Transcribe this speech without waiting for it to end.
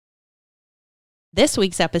This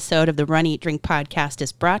week's episode of the Run, Eat, Drink podcast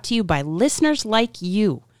is brought to you by listeners like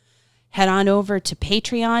you. Head on over to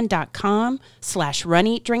patreon.com/Run,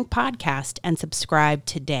 Eat, Drink podcast and subscribe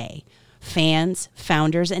today. Fans,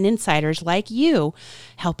 founders, and insiders like you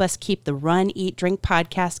help us keep the Run, Eat, Drink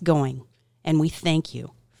podcast going, and we thank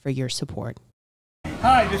you for your support.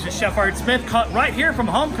 Hi, this is Chef Art Smith, right here from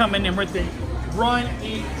Homecoming, and we're at the Run,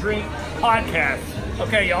 Eat, Drink podcast.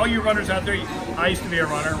 Okay, all you runners out there, I used to be a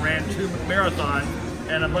runner, ran 2 marathons,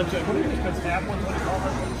 and a bunch of, what do you think, half ones, what do you call it?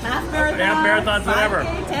 Half marathons, half marathons, whatever.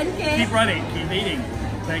 5K, 10K. Keep running, keep eating.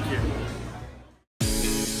 Thank you.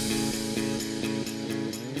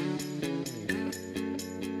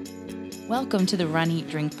 Welcome to the Run, Eat,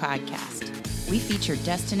 Drink podcast. We feature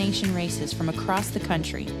destination races from across the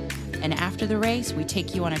country. And after the race, we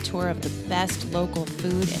take you on a tour of the best local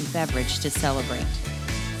food and beverage to celebrate.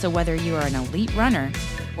 So whether you are an elite runner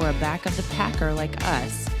or a back of the packer like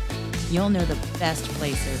us, you'll know the best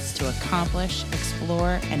places to accomplish,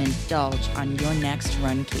 explore, and indulge on your next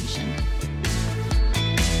runcation.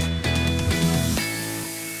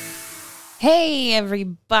 Hey,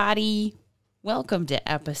 everybody. Welcome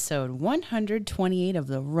to episode 128 of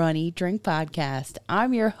the Run, Eat, Drink podcast.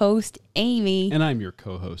 I'm your host, Amy. And I'm your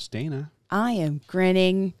co-host, Dana. I am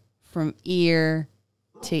grinning from ear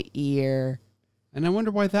to ear. And I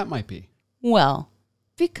wonder why that might be. Well,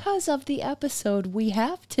 because of the episode we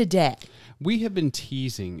have today. We have been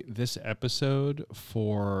teasing this episode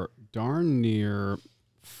for darn near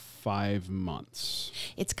 5 months.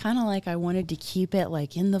 It's kind of like I wanted to keep it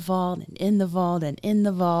like in the vault and in the vault and in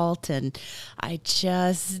the vault. And I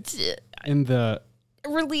just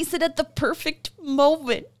release it at the perfect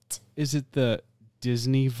moment. Is it the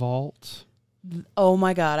Disney vault? Oh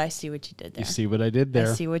my God, I see what you did there. You see what I did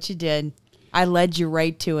there? I see what you did. I led you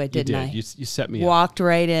right to it, didn't I? You set me up. Walked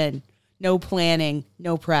right in. No planning,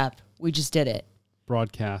 no prep. We just did it.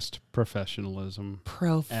 Broadcast professionalism.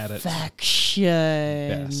 Perfection.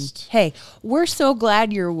 Best. Hey, we're so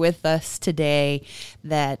glad you're with us today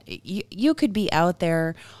that you could be out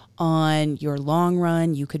there on your long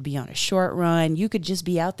run. You could be on a short run. You could just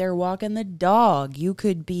be out there walking the dog. You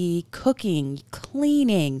could be cooking,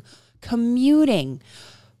 cleaning, commuting,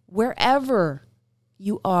 wherever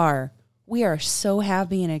you are. We are so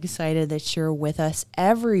happy and excited that you're with us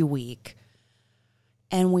every week.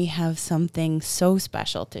 And we have something so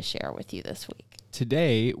special to share with you this week.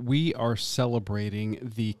 Today, we are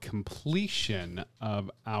celebrating the completion of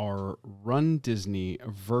our Run Disney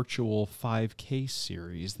virtual 5K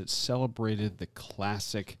series that celebrated the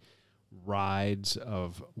classic rides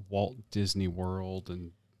of Walt Disney World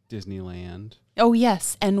and Disneyland. Oh,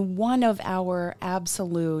 yes. And one of our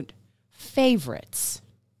absolute favorites,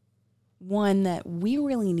 one that we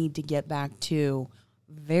really need to get back to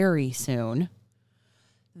very soon.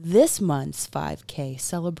 This month's 5K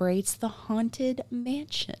celebrates the Haunted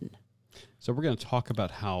Mansion. So we're going to talk about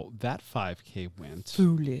how that 5K went.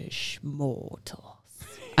 Foolish mortals.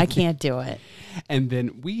 I can't do it. And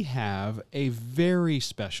then we have a very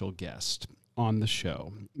special guest on the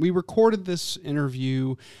show. We recorded this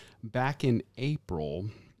interview back in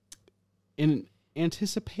April in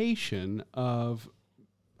anticipation of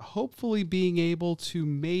hopefully being able to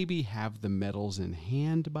maybe have the medals in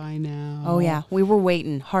hand by now. Oh, yeah. We were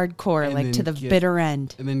waiting hardcore, And like then to the bitter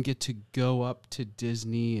end. And then get to go up to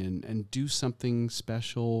Disney and do something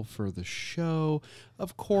special for the show.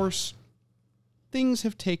 Of course, things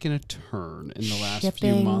have taken a turn in the last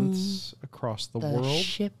few months across the world.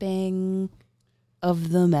 Shipping of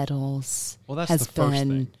the medals has the first been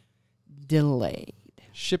thing. delayed.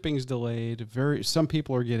 Shipping's delayed. Some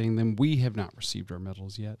people are getting them. We have not received our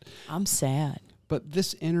medals yet. I'm sad. But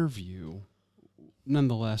this interview,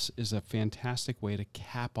 nonetheless, is a fantastic way to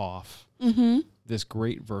cap off this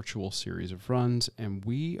great virtual series of runs. And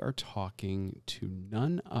we are talking to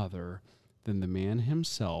none other than the man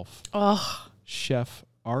himself, Chef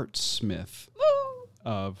Art Smith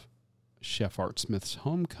of Chef Art Smith's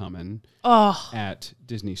Homecoming at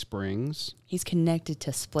Disney Springs. He's connected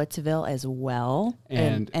to Splitsville as well.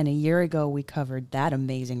 And a year ago, we covered that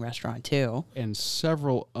amazing restaurant, too. And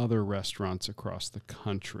several other restaurants across the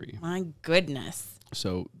country. My goodness.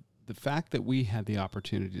 So the fact that we had the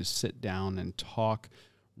opportunity to sit down and talk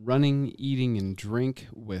running, eating, and drink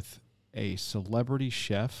with a celebrity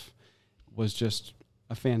chef was just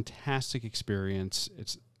a fantastic experience.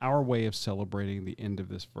 It's our way of celebrating the end of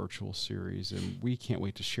this virtual series, and we can't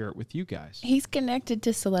wait to share it with you guys. He's connected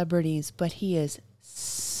to celebrities, but he is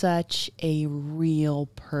such a real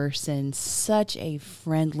person, such a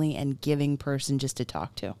friendly and giving person just to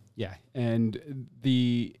talk to. Yeah, and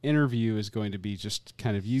the interview is going to be just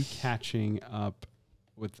kind of you catching up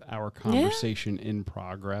with our conversation in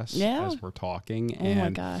progress Yeah. as we're talking. Oh my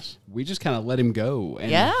gosh. We just kind of let him go.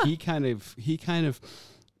 And Yeah. he kind of,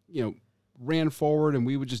 ran forward, and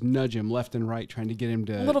we would just nudge him left and right, trying to get him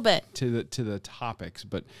to A little bit. to the topics.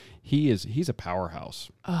 But he's a powerhouse.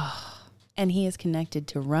 And he is connected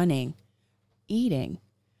to running, eating,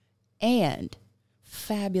 and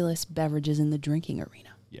fabulous beverages in the drinking arena.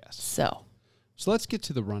 Yes. So, let's get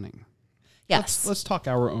to the running. yes. Let's talk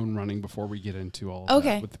our own running before we get into all of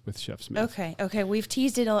Okay. that with Chef Smith. Okay. We've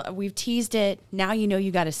teased it. Now you know you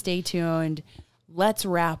got to stay tuned. Let's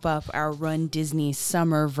wrap up our Run Disney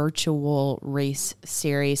Summer Virtual Race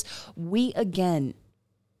Series. We, again,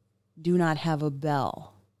 do not have a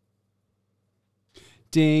bell.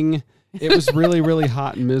 Ding. It was really, really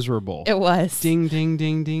hot and miserable. It was. Ding, ding,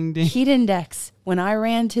 ding, ding, ding. Heat index, when I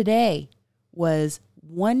ran today, was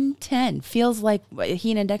 110. Feels like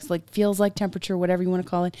heat index, feels like temperature, whatever you want to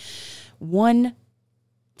call it.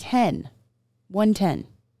 110. 110.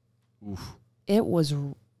 Oof. It was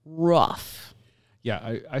rough.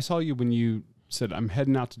 Yeah, I saw you when you said, I'm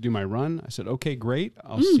heading out to do my run. I said, okay, great.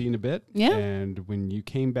 I'll see you in a bit. Yeah. And when you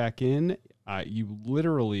came back in, you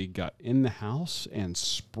literally got in the house and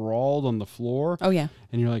sprawled on the floor. Oh, yeah.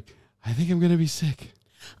 And you're like, I think I'm going to be sick.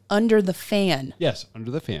 Under the fan. Yes,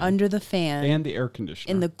 under the fan. Under the fan. And the air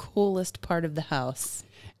conditioner. In the coolest part of the house.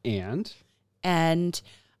 And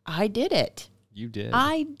I did it. you did.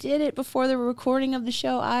 I did it before the recording of the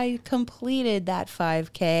show. I completed that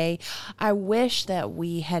 5K. I wish that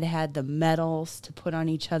we had had the medals to put on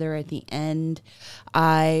each other at the end.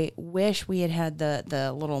 I wish we had had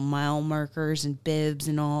the little mile markers and bibs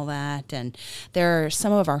and all that. And there are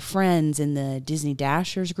some of our friends in the Disney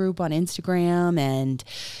Dashers group on Instagram and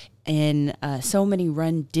in so many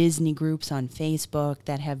Run Disney groups on Facebook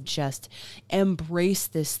that have just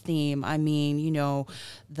embraced this theme. I mean,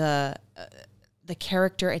 the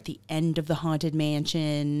character at the end of the Haunted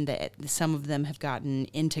Mansion, that some of them have gotten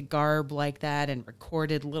into garb like that and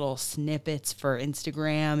recorded little snippets for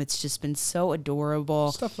Instagram. It's just been so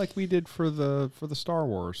adorable. Stuff like we did for the Star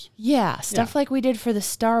Wars. Yeah, stuff like we did for the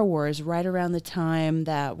Star Wars right around the time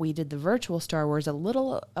that we did the virtual Star Wars,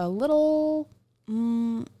 maybe a little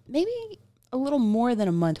more than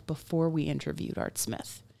a month before we interviewed Art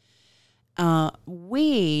Smith.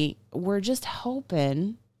 We were just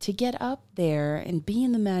hoping to get up there and be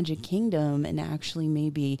in the Magic Kingdom and actually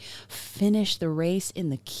maybe finish the race in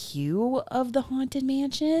the queue of the Haunted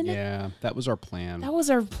Mansion. Yeah, that was our plan. That was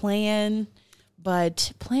our plan,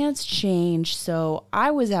 but plans change. So I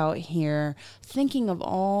was out here thinking of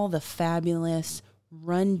all the fabulous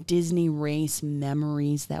Run Disney race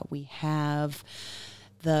memories that we have.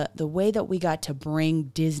 The way that we got to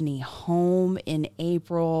bring Disney home in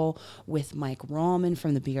April with Mike Rallman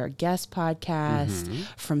from the Be Our Guest podcast,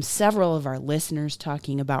 from several of our listeners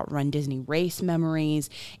talking about Run Disney race memories,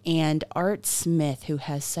 and Art Smith, who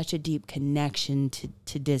has such a deep connection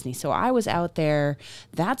to Disney. So I was out there.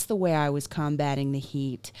 That's the way I was combating the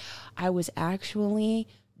heat. I was actually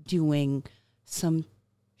doing some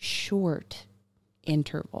short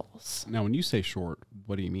intervals. Now, when you say short,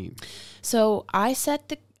 what do you mean? So I set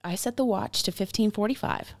the watch to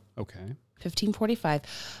 15:45. Okay. 15:45,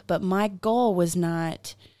 but my goal was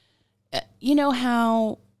not. You know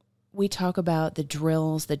how we talk about the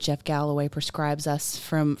drills that Jeff Galloway prescribes us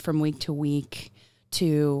from week to week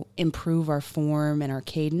to improve our form and our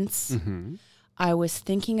cadence. Mm-hmm. I was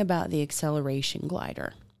thinking about the acceleration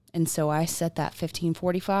glider, and so I set that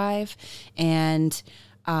 15:45, and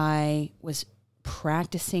I was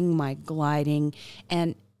practicing my gliding,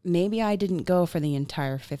 and maybe I didn't go for the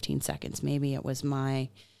entire 15 seconds. Maybe it was my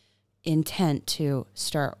intent to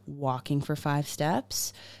start walking for 5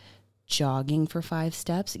 steps, jogging for 5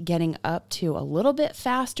 steps, getting up to a little bit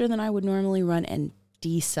faster than I would normally run, and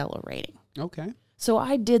decelerating. Okay. So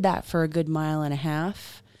I did that for a good 1.5 miles,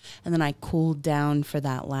 and then I cooled down for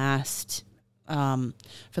that last,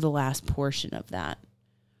 for the last portion of that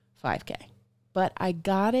 5K. But I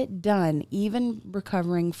got it done, even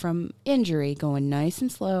recovering from injury, going nice and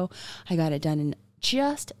slow. I got it done in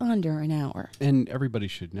just under an hour. And everybody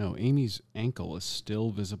should know, Amy's ankle is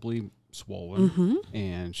still visibly swollen,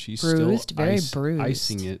 and she's Bruised, still very bruised.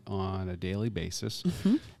 icing it on a daily basis,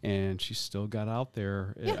 and she still got out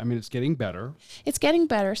there. Yeah. I mean, it's getting better. It's getting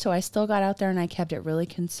better, so I still got out there and I kept it really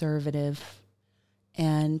conservative.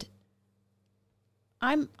 And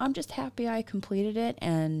I'm just happy I completed it,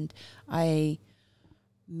 and I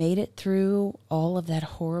made it through all of that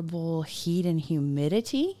horrible heat and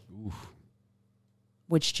humidity,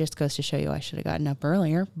 which just goes to show you I should have gotten up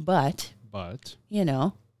earlier. But,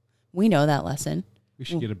 we know that lesson. We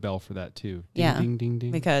should get a bell for that too. Ding, Yeah. ding, ding,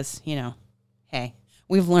 ding. Because, hey,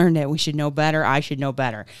 We've learned it. We should know better. I should know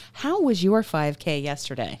better. How was your 5K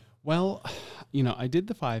yesterday? Well, I did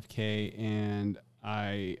the 5K and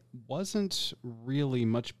I wasn't really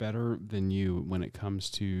much better than you when it comes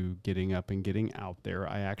to getting up and getting out there.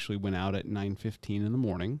 I actually went out at 9:15 in the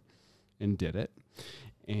morning and did it.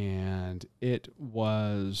 And it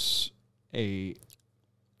was a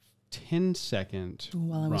 10-second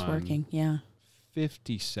While I was working,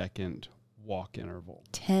 50-second walk interval.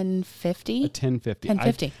 10:50? 10:50.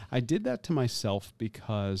 10:50. I did that to myself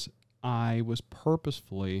because I was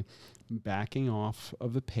purposefully backing off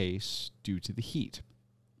of the pace due to the heat.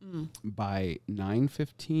 By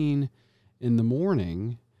 9:15 in the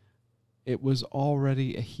morning, it was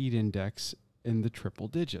already a heat index in the triple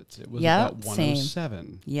digits. It was about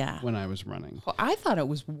 107 when I was running. Well, I thought it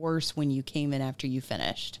was worse when you came in after you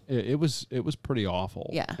finished. It was pretty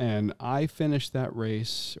awful. Yeah. And I finished that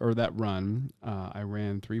race or that run. I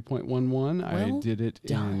ran 3.11. I did it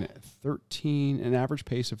in an average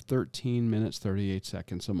pace of 13 minutes, 38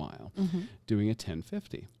 seconds a mile, doing a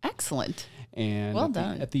 10:50. Excellent. And well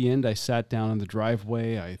done. At the end, I sat down in the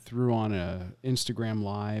driveway. I threw on a Instagram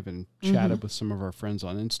Live and chatted with some of our friends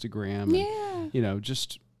on Instagram. And,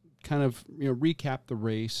 just kind of, recap the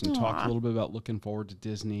race and talk a little bit about looking forward to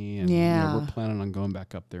Disney. And we're planning on going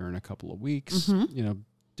back up there in a couple of weeks,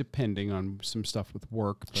 depending on some stuff with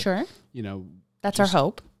work. But, sure. That's just, our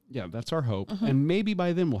hope. Yeah, that's our hope. And maybe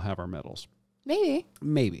by then we'll have our medals.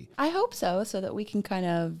 Maybe. I hope so that we can kind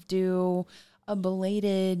of do a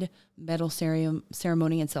belated medal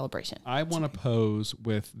ceremony and celebration. I want to pose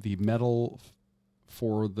with the medal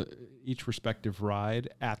for each respective ride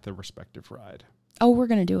at the respective ride. Oh, we're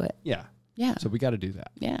going to do it. Yeah. Yeah. So we got to do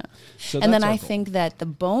that. Yeah. So and then I think that the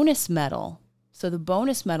bonus medal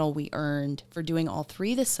we earned for doing all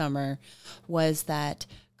three this summer was that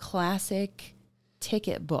classic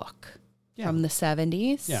ticket book from the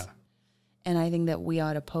 70s. Yeah. And I think that we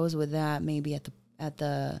ought to pose with that maybe at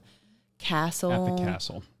the castle. At the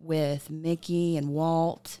castle. With Mickey and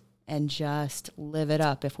Walt and just live it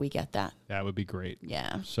up if we get that. That would be great.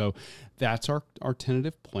 Yeah. So that's our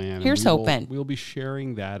tentative plan. Here's hoping. We'll be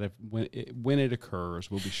sharing that when it occurs.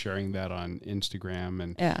 We'll be sharing that on Instagram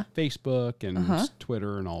and Facebook and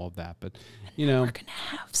Twitter and all of that. But, we're going to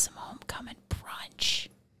have some homecoming brunch.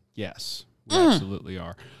 Yes, we absolutely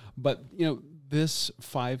are. But, this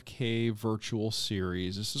 5K virtual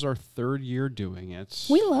series, this is our third year doing it.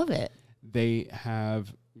 We love it.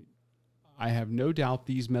 I have no doubt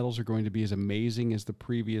these medals are going to be as amazing as the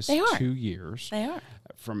previous 2 years. They are.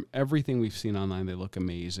 From everything we've seen online, they look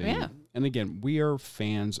amazing. Yeah. And again, we are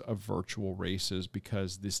fans of virtual races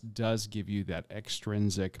because this does give you that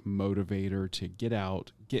extrinsic motivator to get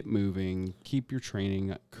out, get moving, keep your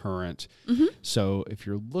training current. So if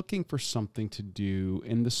you're looking for something to do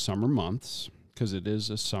in the summer months, because it is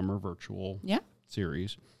a summer virtual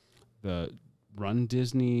series, the Run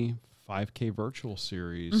Disney 5K virtual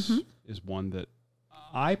series is one that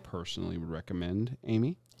I personally would recommend.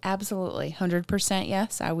 Amy? Absolutely. 100%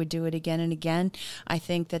 yes. I would do it again and again. I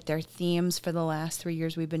think that their themes for the last 3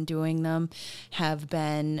 years we've been doing them have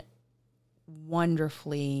been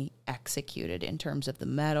wonderfully executed in terms of the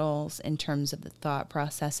medals, in terms of the thought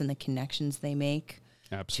process and the connections they make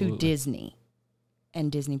to Disney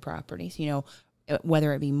and Disney properties.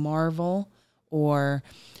 Whether it be Marvel or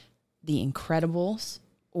The Incredibles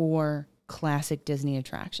or classic Disney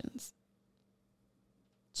attractions.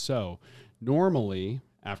 So normally,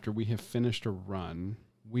 after we have finished a run,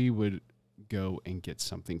 we would go and get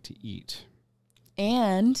something to eat.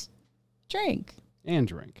 And drink.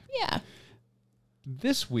 Yeah.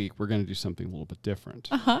 This week, we're going to do something a little bit different.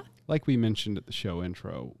 Like we mentioned at the show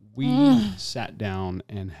intro, we sat down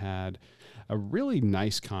and had a really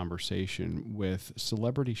nice conversation with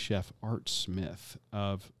celebrity chef Art Smith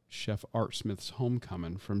of Chef Art Smith's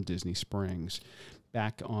Homecoming from Disney Springs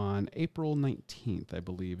back on April 19th, I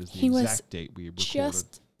believe, is the exact date we recorded.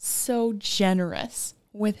 Just so generous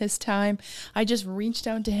with his time. I just reached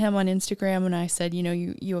out to him on Instagram and I said,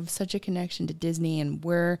 you have such a connection to Disney and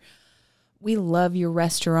we love your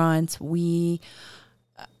restaurants. We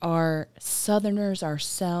are Southerners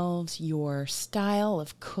ourselves. Your style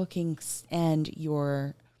of cooking and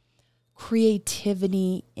your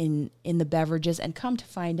creativity in the beverages, and come to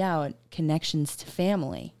find out, connections to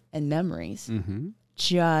family and memories.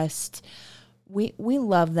 Just we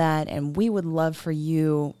love that, and we would love for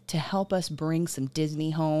you to help us bring some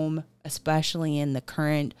Disney home, especially in the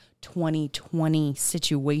current 2020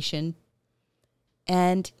 situation.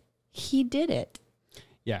 And he did it.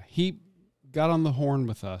 Yeah, he got on the horn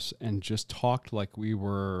with us and just talked like we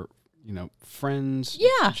were, friends.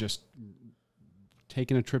 Yeah. Just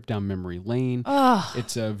taking a trip down memory lane. Oh,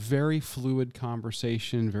 It's a very fluid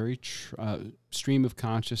conversation, very stream of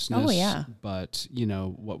consciousness. Oh, yeah. But,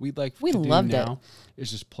 what we'd like We to do loved it. now is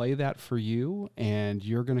just play that for you, and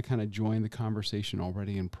you're going to kind of join the conversation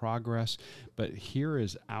already in progress. But here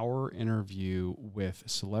is our interview with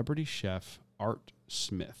celebrity chef Art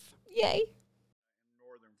Smith. yay.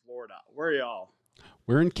 Northern Florida. Where are y'all?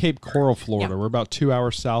 We're in Cape Coral, Florida. Yeah. We're about 2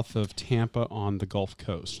 hours south of Tampa on the Gulf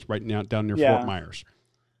Coast, right now down near Yeah. Fort Myers.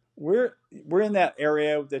 We're in that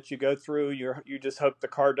area that you go through. You just hope the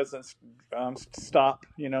car doesn't stop.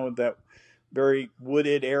 That very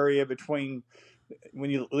wooded area between when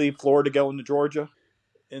you leave Florida to go into Georgia.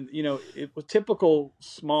 And it was typical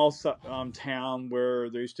small town where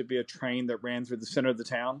there used to be a train that ran through the center of the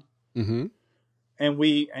town. Mm-hmm.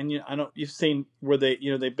 And you've seen where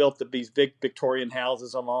they built these big Victorian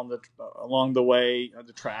houses along the way of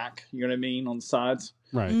the track. You know what I mean, on the sides.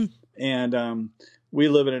 Right. Mm. And we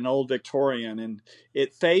live in an old Victorian, and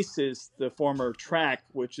it faces the former track,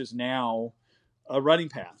 which is now a running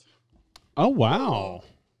path. Oh, wow.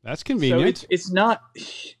 That's convenient. So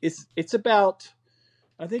it's about,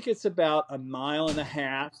 I think it's about a mile and a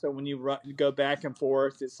half. So when you go back and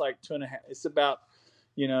forth, it's like 2.5. It's about,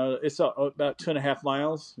 it's about 2.5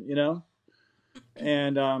 miles,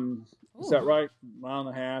 and is that right? Mile and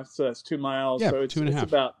a half. So that's 2 miles. Yeah, so it's 2.5. It's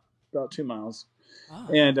about 2 miles. Wow.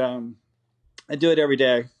 And I do it every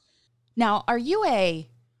day. Now, are you a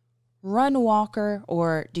run walker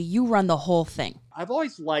or do you run the whole thing? I've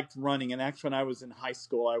always liked running, and actually when I was in high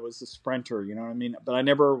school, I was a sprinter, you know what I mean? But I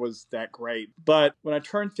never was that great. But when I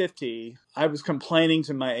turned 50, I was complaining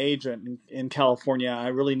to my agent in California, I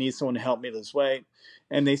really need someone to help me lose weight.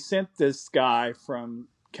 And they sent this guy from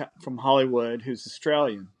Hollywood who's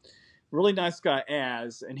Australian. Really nice guy,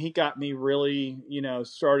 and he got me really,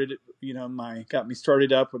 started, got me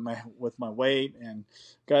started up with my weight and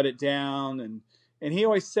got it down. And he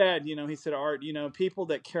always said, he said, Art, people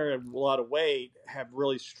that carry a lot of weight have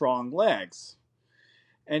really strong legs.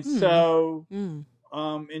 And so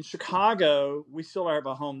in Chicago, we still have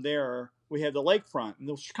a home there. We have the lakefront, and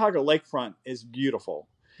the Chicago lakefront is beautiful.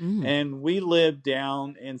 Mm. And we live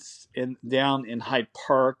down in Hyde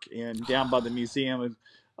Park and down by the Museum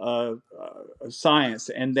of Science,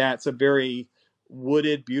 and that's a very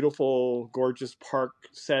wooded, beautiful, gorgeous park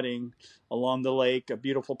setting along the lake, a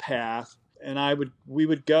beautiful path. And we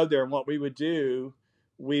would go there, and what we would do,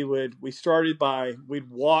 we'd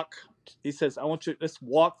walk. He says, let's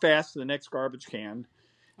walk fast to the next garbage can.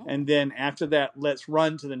 Oh. And then after that, let's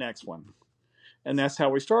run to the next one. And that's how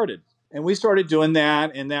we started. And we started doing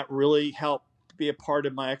that, and that really helped be a part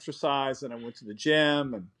of my exercise. And I went to the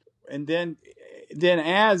gym, and then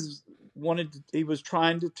he was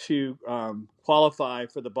trying to qualify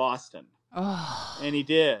for the Boston, and he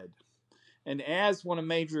did. And as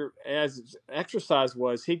his exercise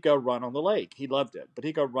was, he'd go run on the lake. He loved it, but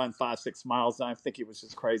he'd go run 5-6 miles, and I think he was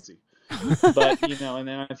just crazy. But and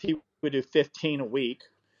then he would do 15 a week.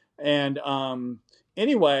 And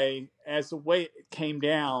anyway, as the weight came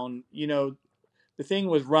down, the thing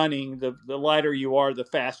was running. The lighter you are, the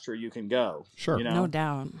faster you can go. Sure, no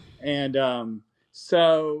doubt. And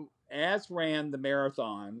so Az ran the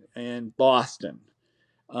marathon in Boston.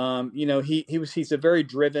 He's a very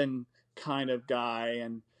driven kind of guy,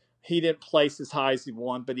 and he didn't place as high as he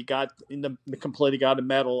wanted, but he got got a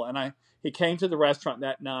medal. And he came to the restaurant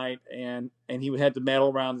that night, and he had the medal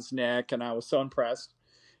around his neck, and I was so impressed.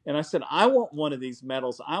 And I said, I want one of these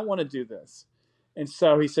medals. I want to do this. And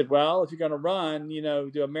so he said, well, if you're going to run,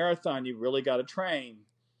 do a marathon, you really got to train.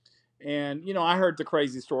 And, I heard the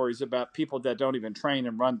crazy stories about people that don't even train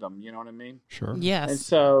and run them. You know what I mean? Sure. Yes. And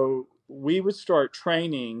so we would start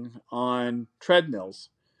training on treadmills,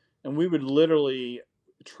 and we would literally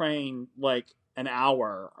train like an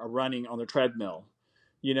hour of running on the treadmill,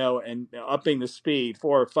 and upping the speed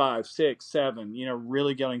 4, 5, 6, 7,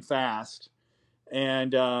 really going fast.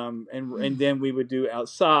 And then we would do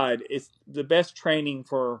outside. It's the best training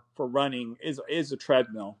for running is a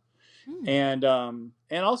treadmill. And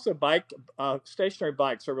also stationary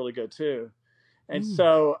bikes are really good too. And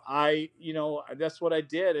so that's what I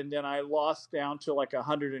did. And then I lost down to like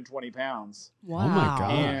 120 pounds. Wow. Oh my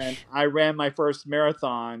gosh. And I ran my first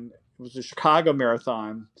marathon. It was the Chicago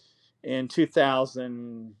Marathon in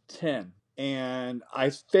 2010. And I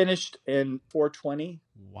finished in 4:20.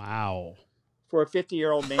 Wow. For a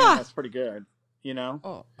 50-year-old man, that's pretty good,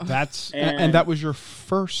 Oh. That's and that was your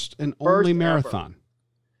first and only marathon.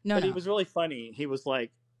 No, But he was really funny. He was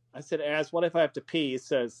like, I said, Az, what if I have to pee? He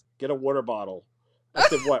says, get a water bottle. I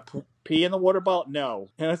said, what? Pee in the water bottle? No.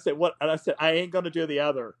 And I said, what? And I said, I ain't going to do the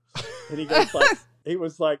other. And he goes like, He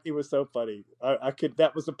was so funny. I could,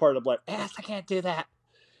 that was the part of like, Az, I can't do that.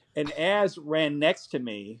 And Az ran next to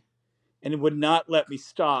me and would not let me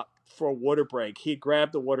stop for a water break. He'd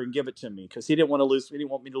grab the water and give it to me because he didn't want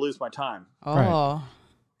me to lose my time. Oh. Right.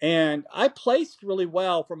 And I placed really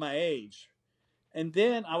well for my age. And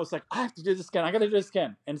then I was like, I have to do this again. I got to do this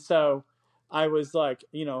again. And so I was like,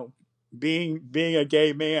 being a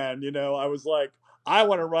gay man, I was like, I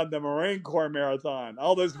want to run the Marine Corps marathon.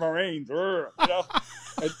 All those Marines,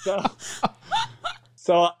 And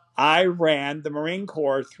so I ran the Marine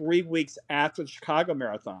Corps 3 weeks after the Chicago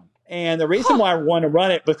Marathon. And the reason why I want to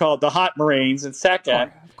run it was called the Hot Marines. And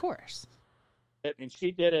second, Of course. and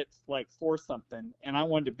she did it like 4 something, and I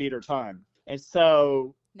wanted to beat her time. And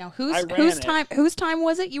so Now whose time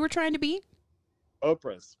was it you were trying to beat?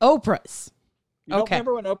 Oprah's. You don't Okay.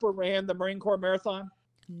 remember when Oprah ran the Marine Corps Marathon?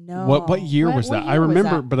 No. What year was that? I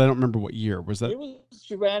remember, that? but I don't remember what year was that.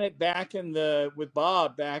 She ran it back with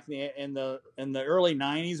Bob back in the early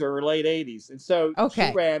 90s or late 80s, and so Okay.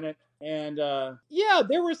 she ran it. And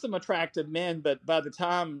there were some attractive men, but by the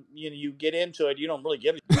time you get into it, you don't really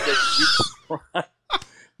give it. The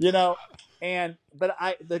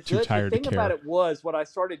thing about it was, what I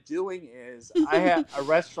started doing is I had a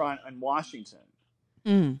restaurant in Washington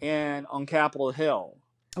and on Capitol Hill.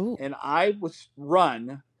 Ooh. And I was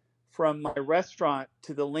run from my restaurant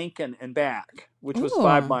to the Lincoln and back, which was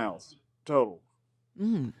 5 miles total.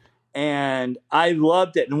 Mm. And I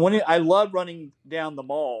loved it. And I loved running down the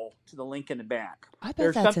mall to the Lincoln and back. I bet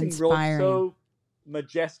There's that's something inspiring. so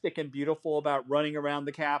majestic and beautiful about running around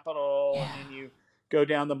the Capitol, and then you go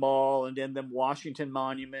down the mall, and then the Washington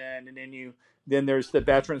Monument, and then there's the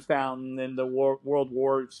Veterans Fountain and the World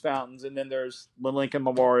Wars fountains, and then there's the Lincoln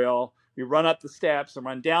Memorial. You run up the steps and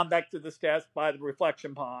run down back to the steps by the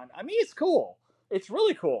reflection pond. I mean, it's cool. It's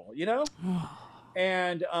really cool,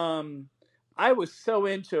 And I was so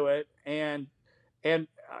into it, and then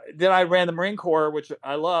I ran the Marine Corps, which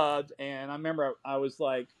I loved. And I remember it was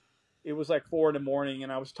like 4 a.m,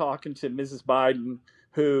 and I was talking to Mrs. Biden,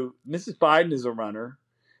 Mrs. Biden is a runner,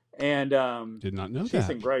 and Did not know she's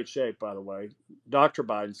that. in great shape, by the way. Dr.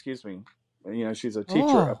 Biden, excuse me. She's a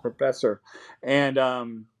teacher, a professor,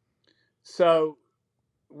 and so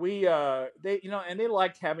we they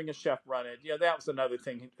liked having a chef run it. That was another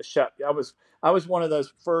thing. The chef, I was one of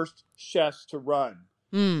those first chefs to run.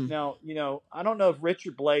 Now, I don't know if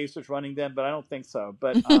Richard Blaze was running then, but I don't think so.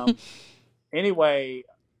 But anyway,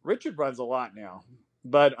 Richard runs a lot now,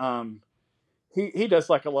 but he does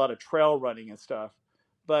like a lot of trail running and stuff.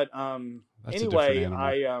 But anyway,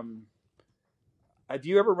 do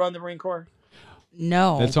you ever run the Marine Corps?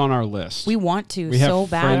 No. That's on our list. We want to We have so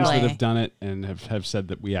friends badly. that have done it and have said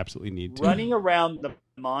that we absolutely need to. Running around the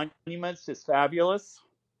monuments is fabulous,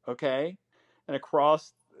 okay? And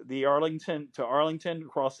across the Arlington,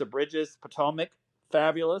 across the bridges, Potomac,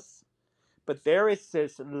 fabulous. But there is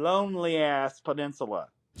this lonely-ass peninsula.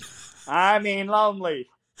 I mean lonely.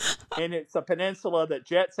 And it's a peninsula that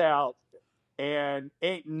jets out, and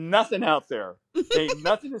ain't nothing out there. Ain't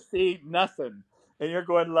nothing to see, nothing. And you're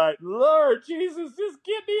going like, Lord Jesus, just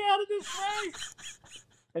get me out of this race.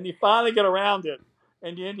 And you finally get around it.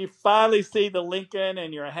 And then you finally see the Lincoln,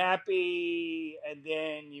 and you're happy. And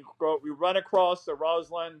then you run across the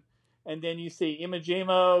Roslyn, and then you see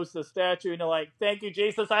Imagemo's, the statue, and you're like, thank you,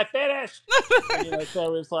 Jesus, I finished. And,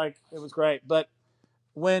 so it was great. But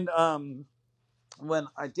when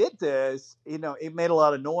I did this, it made a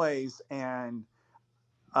lot of noise, and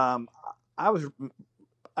I was.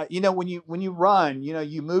 When you run,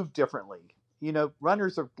 you move differently.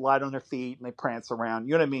 Runners are light on their feet and they prance around.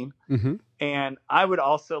 You know what I mean? Mm-hmm. And I would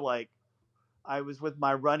also I was with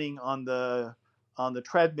my running on the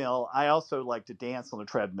treadmill. I also like to dance on the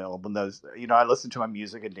treadmill when those. I listen to my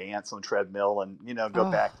music and dance on the treadmill and go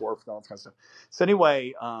back and forth and all that kind of stuff. So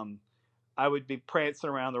anyway, I would be prancing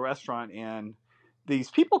around the restaurant, and these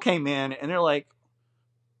people came in and they're like,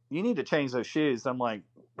 "You need to change those shoes." I'm like,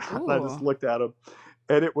 I just looked at them.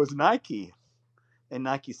 And it was Nike. And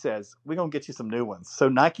Nike says, we're going to get you some new ones. So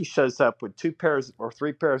Nike shows up with 2 pairs or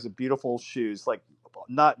 3 pairs of beautiful shoes, like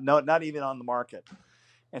not even on the market.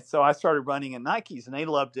 And so I started running in Nikes, and they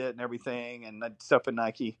loved it and everything, and stuff in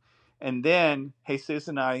Nike. And then Jesus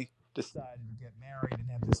and I decided to get married and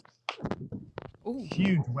have this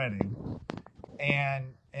huge wedding.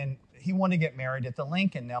 And he wanted to get married at the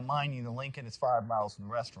Lincoln. Now, mind you, the Lincoln is 5 miles from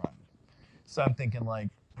the restaurant. So I'm thinking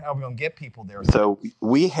how are we going to get people there? So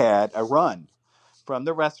we had a run from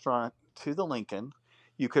the restaurant to the Lincoln.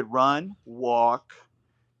 You could run, walk,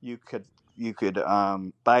 you could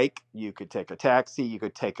bike, you could take a taxi, you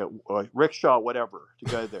could take a rickshaw, whatever, to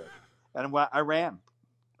go there. And I ran.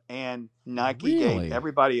 and Nike Really? gave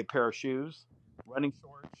everybody a pair of shoes, running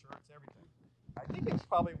shorts, shirts, everything. I think it's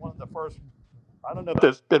probably one of the first. I don't know if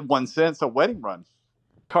there's been one since a wedding run.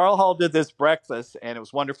 Carl Hall did this breakfast, and it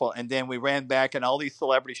was wonderful. And then we ran back, and all these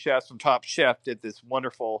celebrity chefs from Top Chef did this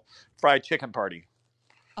wonderful fried chicken party.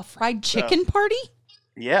 A fried chicken party?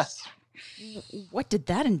 Yes, What did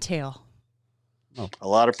that entail? a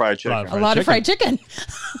lot of fried chicken. A lot of fried chicken.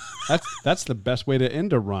 That's the best way to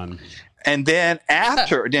end a run. And then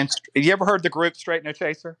after, you ever heard the group Straight No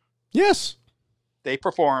Chaser? Yes. They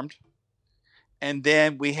performed, and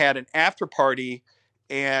then we had an after party,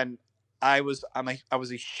 and I was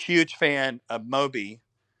a huge fan of Moby,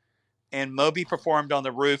 and Moby performed on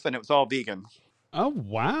the roof, and it was all vegan. Oh,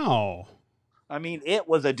 wow. I mean, it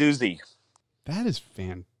was a doozy. That is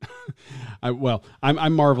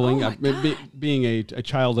I'm marveling. Oh my Being a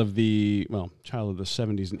child of the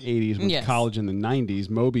 70s and 80s, went to college in the 90s.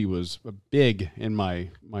 Moby was big in my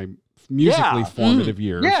musically formative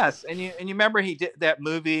years. Yes, and you remember he did that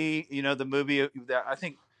movie. You know, the movie that I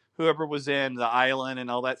think whoever was in The Island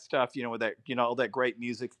and all that stuff. You know, with that, you know, all that great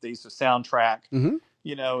music they used to soundtrack. Mm-hmm.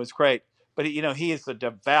 You know, it was great. But you know, he is a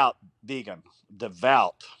devout vegan,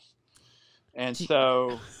 and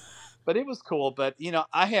so. But it was cool. But, you know,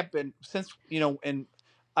 I have been since, you know, and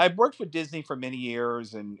I've worked with Disney for many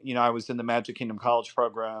years. And, you know, I was in the Magic Kingdom College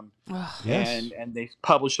program. Yes. And they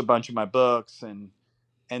published a bunch of my books. And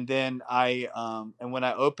then and when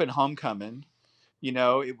I opened Homecoming, you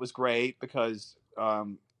know, it was great because,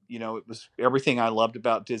 you know, it was everything I loved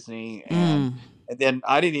about Disney. And then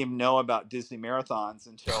I didn't even know about Disney marathons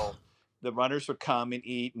until the runners would come and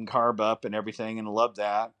eat and carb up and everything. And I loved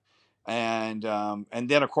that. And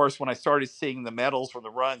then, of course, when I started seeing the medals from the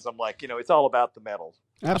runs, I'm like, you know, it's all about the medals.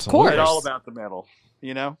 Absolutely. course. It's all about the medal,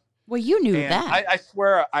 you know? Well, you knew And that. I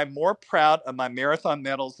swear I'm more proud of my marathon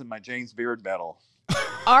medals than my James Beard medal.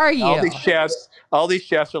 Are you? All these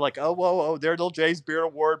chefs are like, oh, whoa, their little James Beard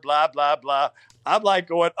award, blah, blah, blah. I'm like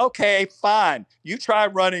going, okay, fine. You try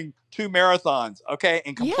running 2 marathons, okay,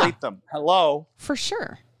 and complete them. Hello. For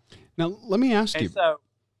sure. Now, let me ask you. And so,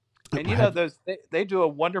 and you know, they do a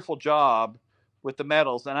wonderful job with the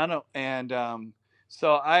medals, and I don't, and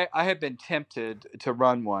so I have been tempted to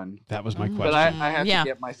run one, That was my question. but I have to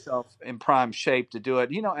get myself in prime shape to do it,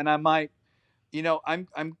 you know, and I might, you know, I'm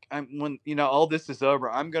when you know all this is over,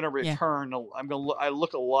 I'm going to return. I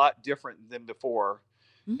look a lot different than before,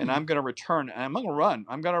 and I'm going to return. And I'm going to run.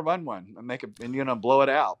 I'm going to run one and make it, and you know, blow it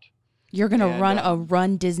out. You're going to run a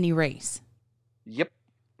Run Disney race. Yep.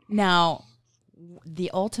 Now,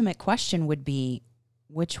 the ultimate question would be,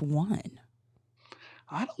 which one?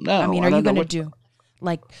 I don't know. I mean, are you going to do,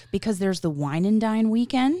 like, because there's the Wine and Dine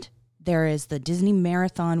weekend, there is the Disney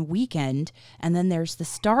Marathon weekend, and then there's the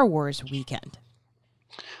Star Wars weekend.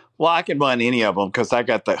 Well, I can run any of them because I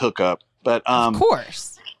got the hookup. But Of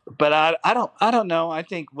course. But I don't know. I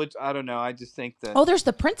think I don't know. I just think that. Oh, there's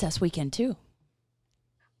the Princess weekend, too.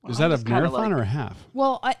 Is that a marathon or a half?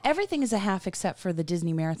 Well, everything is a half except for the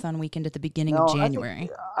Disney Marathon weekend at the beginning of January.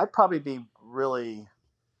 I'd probably be really.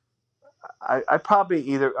 I probably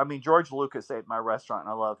either. I mean, George Lucas ate my restaurant, and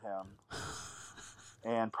I love him.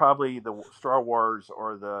 And probably the Star Wars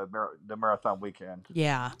or the marathon weekend.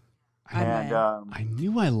 Yeah. And I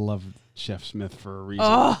knew I loved Chef Smith for a reason.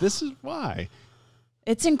 Oh. This is why.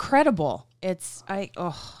 It's incredible.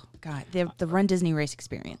 God, the Run Disney race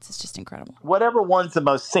experience is just incredible. whatever one's the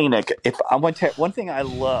most scenic. If I want to, one thing I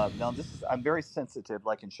love now, I'm very sensitive.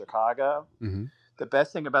 Like in Chicago, the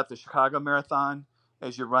best thing about the Chicago Marathon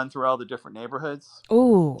is you run through all the different neighborhoods.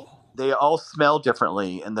 Ooh. They all smell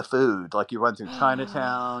differently in the food. Like you run through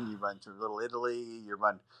Chinatown, you run through Little Italy,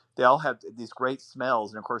 they all have these great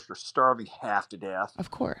smells. And of course, you're starving half to death.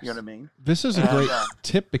 Of course. You know what I mean? This is a great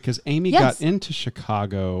tip because Amy got into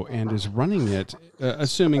Chicago and is running it,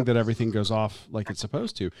 assuming that everything goes off like it's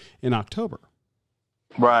supposed to, in October.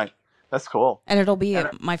 Right. That's cool. And it'll be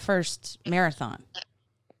my first marathon.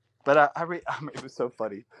 But I mean, it was so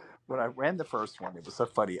funny. When I ran the first one, it was so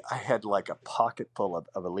funny. I had like a pocket full of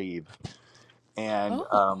Aleve. And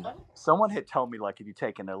someone had told me, like, if you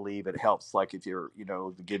take an Aleve, it helps, like, if you're, you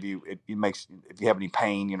know, to give you, it makes, if you have any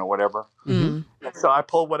pain, you know, whatever. And so I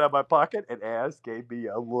pulled one out of my pocket, and Az gave me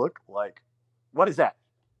a look like, what is that?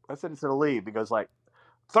 I said, it's an Aleve. He goes, like,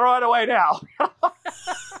 throw it away now.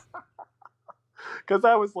 Because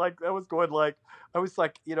I was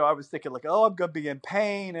you know, I was thinking, like, oh, I'm going to be in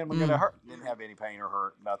pain, and I'm going to hurt. Didn't have any pain or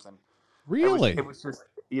hurt, nothing. Really? It was just,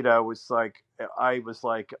 you know, it was like, I was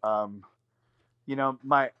like, you know,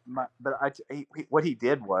 what he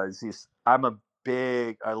did was, I love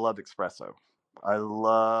espresso. I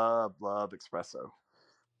love espresso.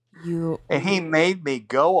 And he made me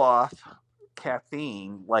go off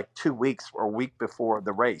caffeine like 2 weeks or a week before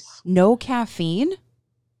the race. No caffeine?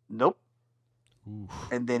 Nope. Oof.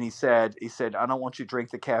 And then he said, I don't want you to drink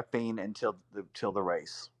the caffeine until the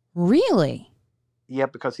race. Really? Yeah,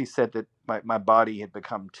 because he said that my body had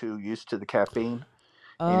become too used to the caffeine.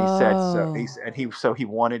 Oh. And he said he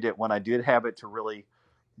wanted it when I did have it to really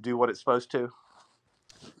do what it's supposed to.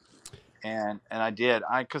 And I did.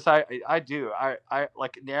 I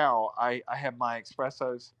like now I have my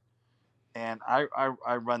espressos and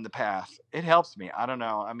I run the path. It helps me. I don't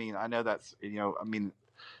know. I mean, I know that's,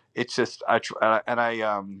 it's just I try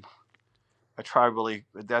really.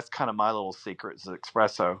 That's kind of my little secret is the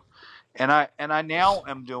espresso, and I now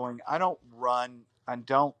am doing. I don't run. I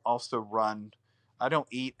don't also run. I don't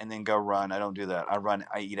eat and then go run. I don't do that. I run.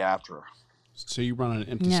 I eat after. So you run on an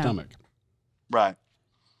empty stomach, right?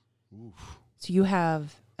 Oof. So you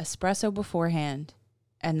have espresso beforehand,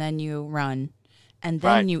 and then you run, and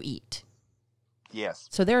then you eat. Yes.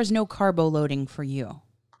 So there is no carbo loading for you.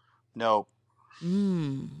 No.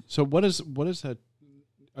 So what is a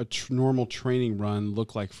normal training run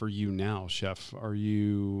look like for you now, Chef? Are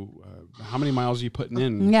you how many miles are you putting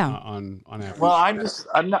in on average? Well,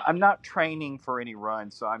 I'm not training for any run,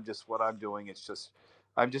 so what I'm doing is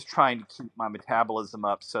I'm just trying to keep my metabolism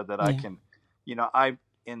up so that I can,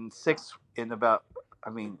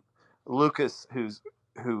 Lucas who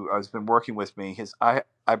has been working with me, I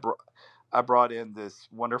brought in this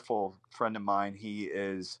wonderful friend of mine. He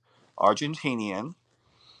is Argentinian,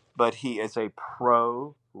 but he is a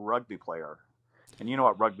pro rugby player. And you know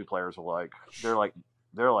what rugby players are like? They're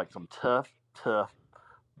like some tough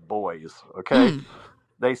boys, okay?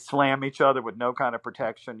 They slam each other with no kind of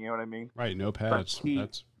protection, you know what I mean? Right, no pads.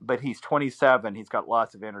 But he's 27, he's got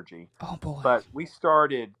lots of energy. Oh boy. But we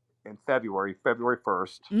started in February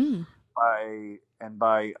 1st. By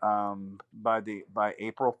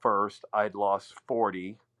April 1st, I'd lost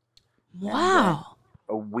 40. Wow.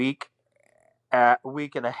 A week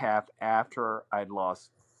and a half after, I'd lost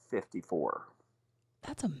 54.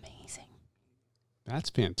 That's amazing. That's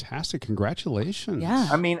fantastic. Congratulations. Yeah.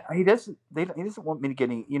 I mean, he doesn't want me to get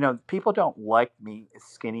any, people don't like me as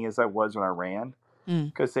skinny as I was when I ran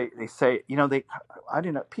because they say, I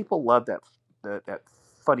didn't know, people love that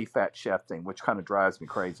funny fat chef thing, which kind of drives me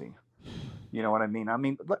crazy. You know what I mean? I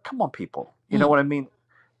mean, look, come on, people. You know what I mean?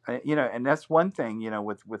 And that's one thing,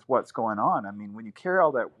 with what's going on. I mean, when you carry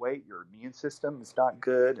all that weight, your immune system is not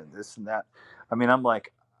good and this and that. I mean, I'm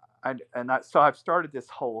like, so I've started this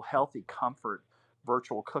whole healthy comfort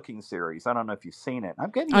virtual cooking series. I don't know if you've seen it.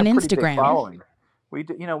 I'm getting on a pretty Instagram. Big following. We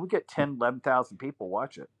get 10, 11,000 people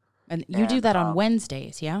watch it. And you do that on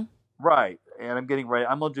Wednesdays, yeah? Right. And I'm getting ready.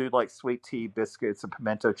 I'm going to do like sweet tea, biscuits, and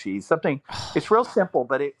pimento cheese. Something. It's real simple,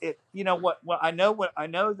 but it I know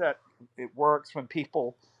that it works when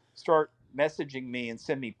people start messaging me and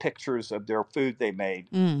send me pictures of their food they made.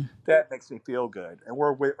 That makes me feel good. And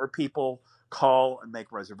where people call and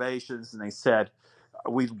make reservations, and they said,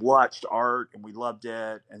 we watched art and we loved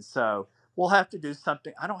it. And so we'll have to do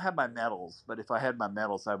something. I don't have my medals, but if I had my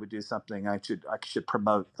medals, I would do something. I should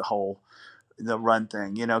promote the run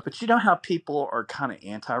thing, but you know how people are kind of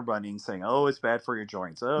anti-running, saying, oh, it's bad for your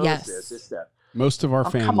joints. Oh, yes. It's that. Most of our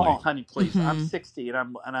family. Come on, honey, please. I'm 60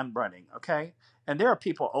 and I'm running. Okay. And there are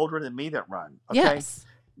people older than me that run. Okay. Yes.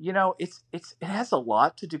 It has a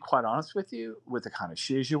lot to do, quite honest with you, with the kind of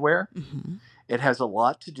shoes you wear. It has a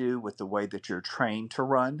lot to do with the way that you're trained to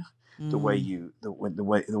run, the way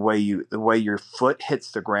your foot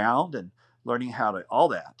hits the ground, and learning how to all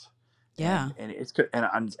that. Yeah, and it's good.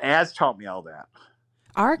 And Az taught me all that.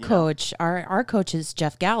 Our coach is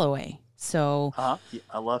Jeff Galloway. So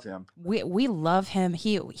I love him. We love him.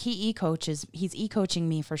 He e-coaches. He's e-coaching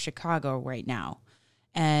me for Chicago right now.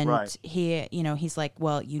 And he's like,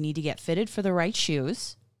 well, you need to get fitted for the right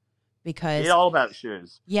shoes because it's all about the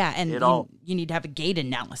shoes. Yeah, and you need to have a gait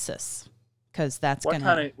analysis because that's what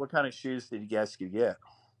kind of shoes did you ask you to get?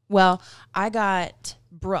 Well, I got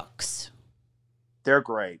Brooks. They're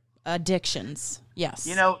great. Addictions, yes.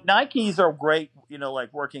 Nikes are great.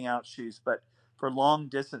 Like working out shoes, but for long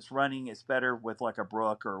distance running, it's better with like a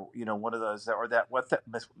Brook or one of those not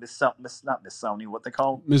Missoni, what they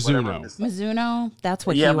call Mizuno. Mizuno, that's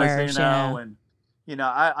what he wears. Mizuno, and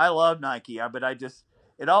I love Nike, but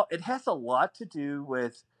it has a lot to do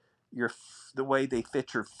with the way they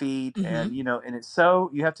fit your feet, and and it's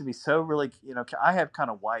so you have to be so really I have kind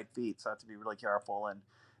of wide feet, so I have to be really careful,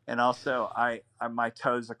 and also my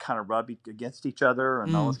toes are kind of rubbing against each other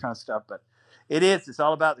and all this kind of stuff, but. It's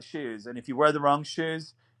all about the shoes. And if you wear the wrong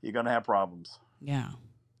shoes, you're going to have problems. Yeah.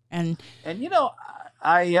 And And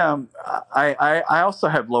I also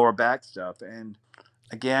have lower back stuff, and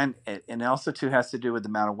again, and also too has to do with the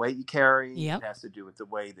amount of weight you carry. Yep. It has to do with the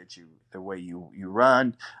way you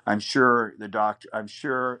run. I'm sure the doctor. I'm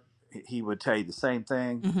sure he would tell you the same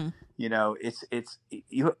thing. mm-hmm. It's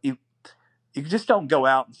you just don't go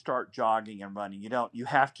out and start jogging and running. You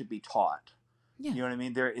have to be taught. Yeah. You know what I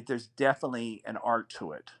mean? There's definitely an art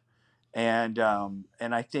to it. And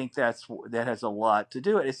I think that has a lot to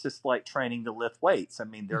do it. It's just like training to lift weights. I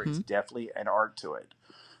mean, there is definitely an art to it.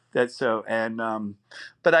 That's so. And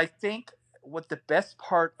but I think what the best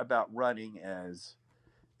part about running is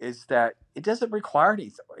that it doesn't require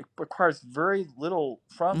anything. It requires very little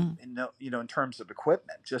from in terms of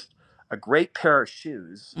equipment. Just a great pair of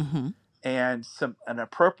shoes and an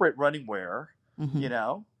appropriate running wear.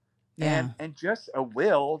 And just a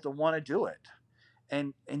will to want to do it.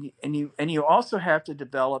 And you also have to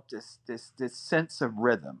develop this sense of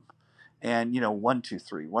rhythm, and 1 2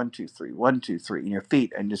 3 1 2 3 1 2 3 in your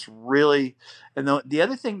feet, and just really. And the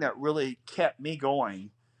other thing that really kept me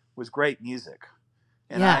going was great music.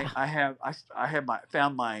 And a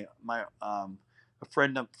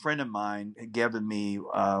friend of mine had given me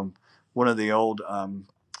one of the old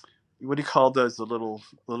what do you call those, the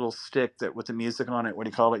little stick that with the music on it? What do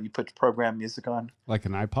you call it? You put program music on, like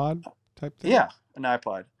an iPod type thing. Yeah, an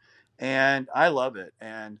iPod, and I love it.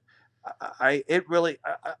 And it really,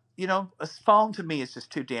 a phone to me is just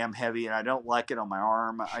too damn heavy, and I don't like it on my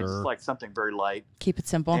arm. Sure. I just like something very light. Keep it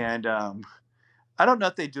simple. And I don't know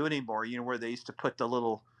if they do it anymore. Where they used to put the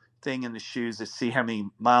little thing in the shoes to see how many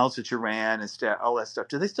miles that you ran and all that stuff.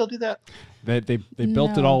 Do they still do that? They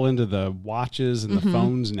built it all into the watches and the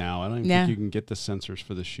phones now. I don't think you can get the sensors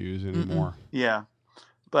for the shoes anymore. Yeah,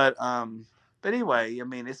 but anyway, I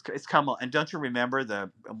mean, it's come on. And don't you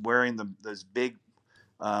remember wearing those big,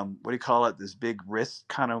 what do you call it? Those big wrist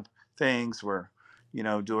kind of things where,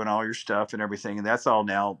 doing all your stuff and everything, and that's all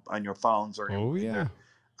now on your phones or. Oh yeah.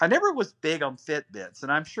 I never was big on Fitbits,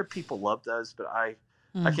 and I'm sure people love those, but I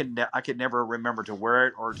could never remember to wear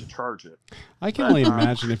it or to charge it. I can only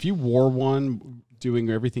imagine if you wore one doing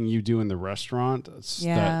everything you do in the restaurant,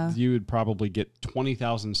 that you would probably get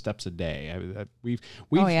 20,000 steps a day.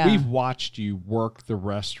 We've watched you work the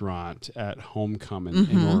restaurant at Homecoming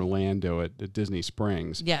in Orlando at Disney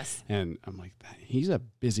Springs. Yes. And I'm like, he's a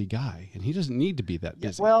busy guy, and he doesn't need to be that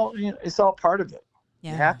busy. Well, it's all part of it.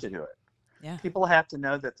 Yeah. You have to do it. Yeah. People have to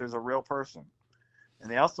know that there's a real person, and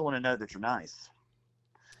they also want to know that you're nice.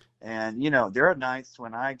 And there are nights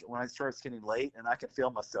when I start getting late, and I can feel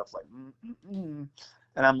myself like, and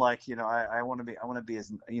I'm like, I want to be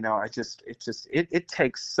as, it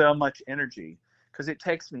takes so much energy, because it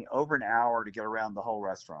takes me over an hour to get around the whole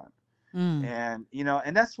restaurant, and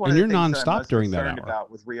and that's one of the things nonstop that I'm most during that concerned hour. about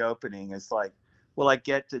with reopening. It's like, will I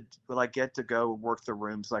get to go work the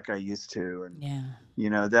rooms like I used to, and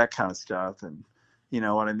that kind of stuff, and. You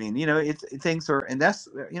know what I mean? Things are, and that's,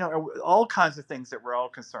 all kinds of things that we're all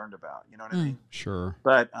concerned about. You know what I mean? Sure.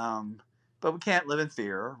 But we can't live in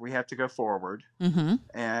fear. We have to go forward. Mm-hmm.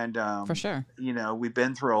 And for sure. We've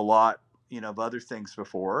been through a lot, of other things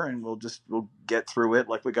before, and we'll get through it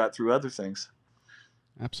like we got through other things.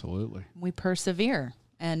 Absolutely. We persevere,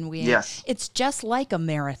 and it's just like a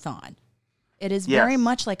marathon. It is very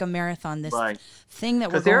much like a marathon. This thing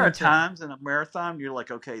that we're going through. Because there are to. times in a marathon you're like,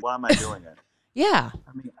 okay, why am I doing it? Yeah.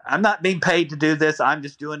 I mean, I'm not being paid to do this. I'm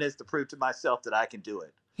just doing this to prove to myself that I can do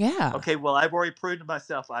it. Yeah. Okay. Well, I've already proved to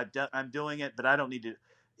myself I'm doing it, but I don't need to.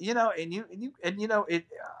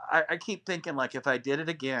 I keep thinking, like, if I did it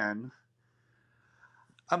again,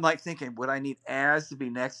 I'm like thinking, would I need Az to be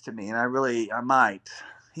next to me? And I might.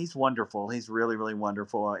 He's wonderful. He's really, really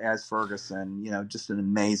wonderful. Az Ferguson, just an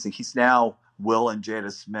amazing. He's now Will and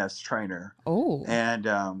Jada Smith's trainer. Oh. And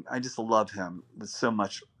I just love him with so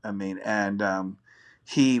much. I mean, and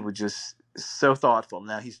he was just so thoughtful.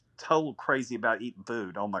 Now he's total crazy about eating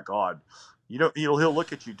food. Oh my God. He'll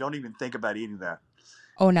look at you. Don't even think about eating that.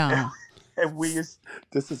 Oh no. And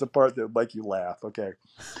this is the part that would make you laugh. Okay.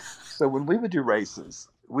 So when we would do races,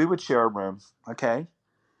 we would share a room. Okay.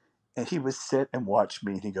 And he would sit and watch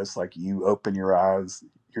me, and he goes like, you open your eyes,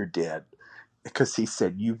 you're dead. Because he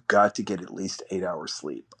said, you've got to get at least 8 hours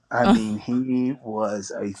sleep. I mean, he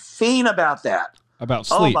was a fiend about that. About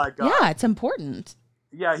sleep. Oh my God. Yeah, it's important.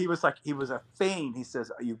 Yeah, he was a fiend. He says,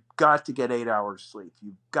 you've got to get 8 hours sleep.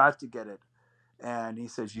 You've got to get it. And he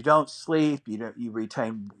says, you don't sleep, you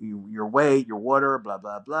retain your weight, your water, blah,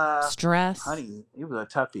 blah, blah. Stress. Honey, he was a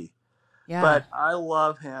toughie. Yeah. But I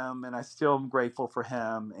love him, and I still am grateful for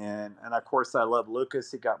him. And of course, I love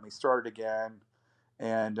Lucas. He got me started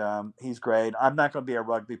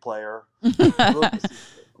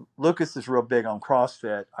Lucas is real big on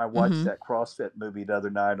CrossFit. I watched Mhm. that CrossFit movie the other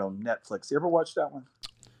night on Netflix. You ever watch that one?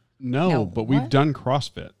 No, No, but we've what? done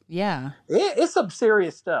CrossFit. Yeah. It's some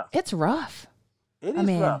serious stuff. It's rough. It I is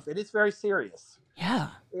mean- rough. It is very serious. Yeah.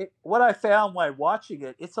 What I found while watching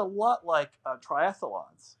it, it's a lot like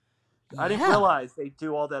triathlons. I didn't realize they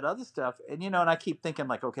do all that other stuff, and and I keep thinking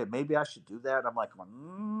like, okay, maybe I should do that. I'm like,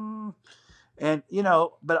 and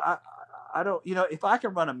but I don't. If I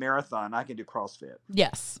can run a marathon, I can do CrossFit.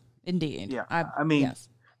 Yes, indeed. Yeah, I mean, yes.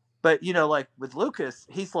 But like with Lucas,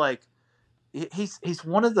 he's like, he's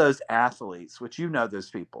one of those athletes, which those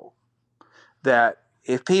people that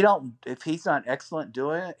if he's not excellent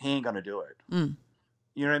doing it, he ain't gonna do it. Mm.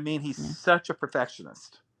 You know what I mean? He's such a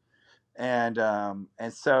perfectionist. And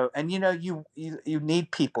so you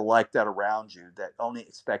need people like that around you that only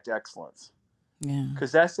expect excellence. Yeah.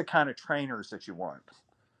 Because that's the kind of trainers that you want.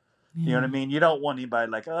 Yeah. You know what I mean? You don't want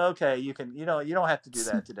anybody like, oh, okay, you can, you don't have to do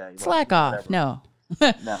that today. Slack off. No.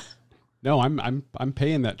 No, I'm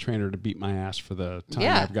paying that trainer to beat my ass for the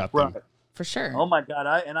time I've got them. Right. For sure. Oh my God.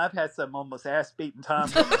 I've had some almost ass beating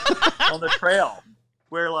times on the trail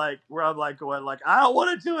where I'm like going like, I don't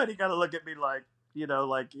want to do it. He got to look at me like,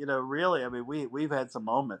 really. I mean, we've had some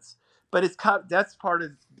moments, but that's part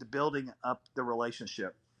of the building up the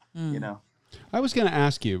relationship. I was going to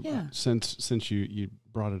ask you, since you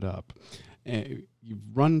brought it up, you've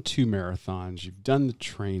run 2 marathons, you've done the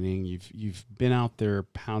training, you've been out there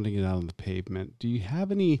pounding it out on the pavement. Do you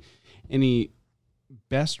have any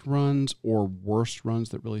best runs or worst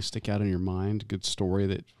runs that really stick out in your mind? A good story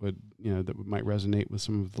that would might resonate with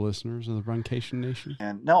some of the listeners of the Runcation Nation.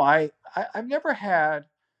 And no, I've never had,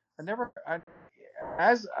 with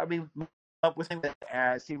him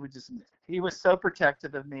as he was so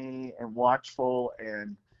protective of me and watchful,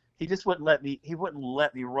 and he just wouldn't let me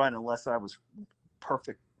run unless I was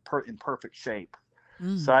in perfect shape.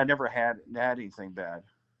 So I never had anything bad.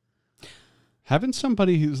 Having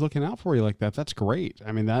somebody who's looking out for you like that's great.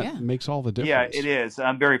 I mean, that makes all the difference. Yeah, it is.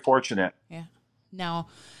 I'm very fortunate. Yeah. Now,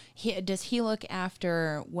 does he look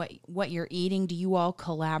after what you're eating? Do you all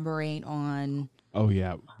collaborate on? Oh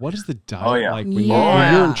yeah. What is the diet like when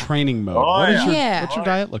you're in training mode? What's your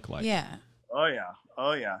diet look like? Yeah. Oh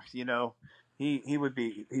yeah.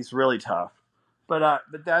 He's really tough. But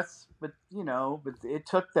it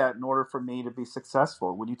took that in order for me to be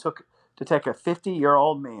successful. When to take a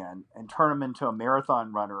 50-year-old man and turn him into a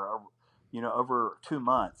marathon runner, over 2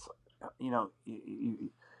 months,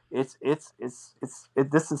 this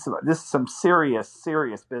is some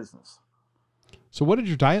serious business. So what did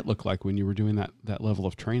your diet look like when you were doing that level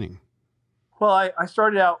of training? Well, I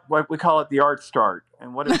started out what we call it the art start,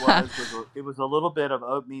 and what it was a little bit of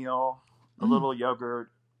oatmeal, a little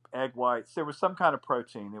yogurt, egg whites. There was some kind of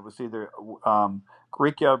protein. It was either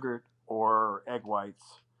Greek yogurt or egg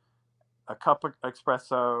whites, a cup of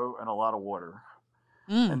espresso, and a lot of water.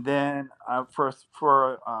 And then for a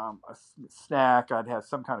snack, I'd have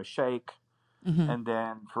some kind of shake. And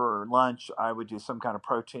then for lunch, I would do some kind of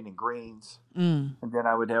protein and greens. And then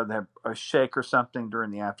I would have a shake or something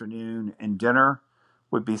during the afternoon. And dinner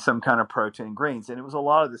would be some kind of protein and greens. And it was a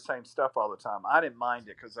lot of the same stuff all the time. I didn't mind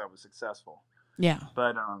it because I was successful. Yeah.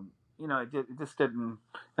 But, it just didn't.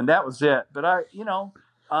 And that was it. But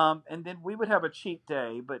and then we would have a cheat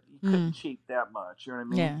day, but you couldn't cheat that much. You know what I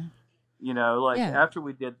mean? Yeah. After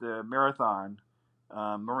we did the marathon,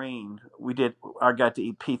 Marine, I got to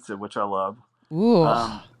eat pizza, which I love. Ooh.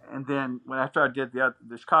 And then after I did the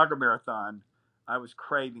Chicago Marathon, I was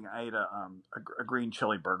craving. I ate a green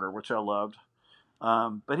chili burger, which I loved.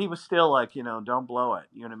 But he was still like, don't blow it.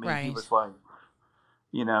 You know what I mean? Right. He was like,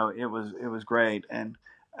 it was great. And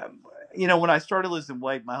when I started losing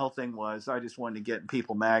weight, my whole thing was I just wanted to get in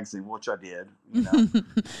People magazine, which I did.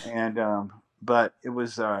 And but it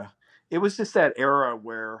was just that era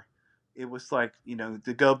where it was like,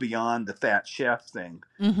 to go beyond the fat chef thing.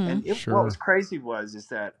 And what was crazy is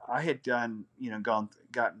that I had done,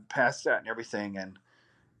 gotten past that and everything.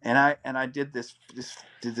 And I did this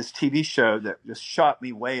TV show that just shot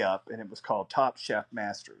me way up, and it was called Top Chef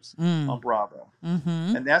Masters on Bravo.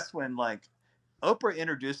 And that's when Oprah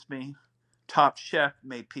introduced me. Top Chef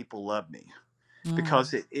made people love me.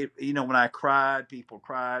 Because it when I cried, people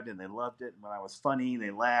cried and they loved it. And when I was funny,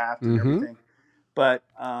 they laughed and everything. But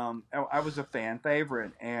I was a fan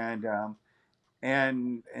favorite, and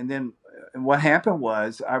then what happened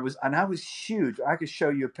was I was huge. I could show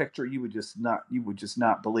you a picture you would just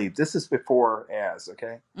not believe. This is before Az,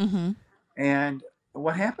 okay? And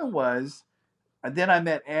what happened was, and then I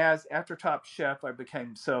met Az after Top Chef. I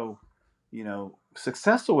became so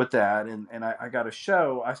successful with that, and I got a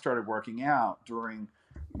show. I started working out during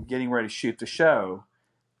getting ready to shoot the show.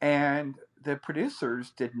 And the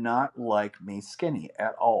producers did not like me skinny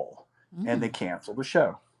at all. And they canceled the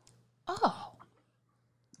show. Oh,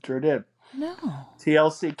 Sure did. no.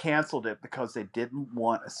 TLC canceled it because they didn't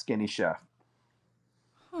want a skinny chef.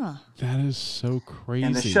 Huh. That is so crazy.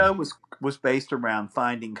 And the show was based around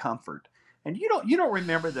finding comfort. And you don't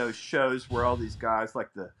remember those shows where all these guys like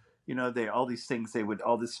all these things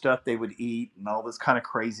all this stuff they would eat and all this kind of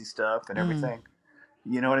crazy stuff and everything.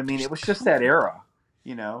 You know what I mean? It was just that era,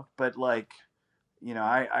 but like,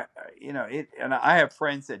 I have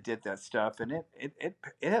friends that did that stuff, and it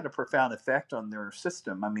had a profound effect on their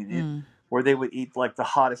system. I mean, where they would eat like the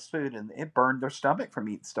hottest food and it burned their stomach from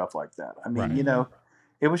eating stuff like that. I mean, Right.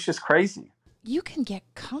 It was just crazy. You can get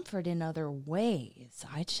comfort in other ways.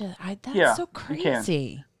 That's Yeah, so you can.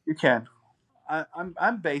 crazy. You can.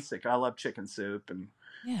 I'm basic. I love chicken soup and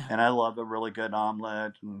I love a really good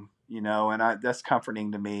omelet and that's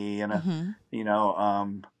comforting to me and I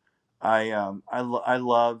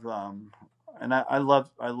love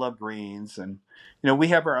I love greens and we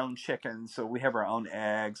have our own chickens, so we have our own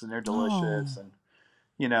eggs and they're delicious and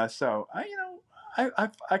so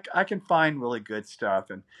I can find really good stuff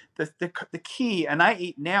and the key, and I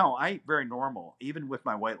eat very normal even with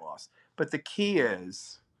my weight loss, but the key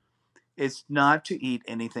is not to eat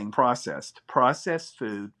anything processed. Processed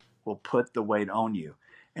food will put the weight on you,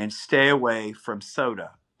 and stay away from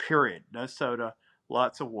soda, period. No soda,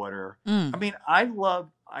 lots of water. I mean, I love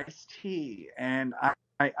iced tea and I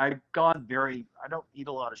don't eat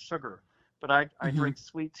a lot of sugar, but I drink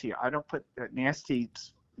sweet tea. I don't put that nasty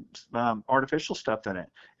artificial stuff in it.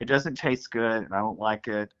 It doesn't taste good and I don't like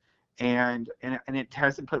it. And it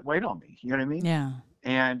hasn't put weight on me. You know what I mean? Yeah.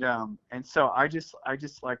 And so I just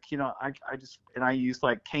like, and I use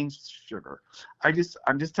like cane sugar. I'm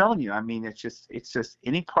just telling you, I mean, it's just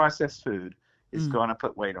any processed food is going to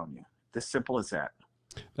put weight on you. As simple as that.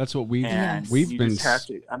 That's what we've you been. Just have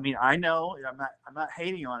to, I mean, I know I'm not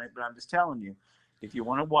hating on it, but I'm just telling you, if you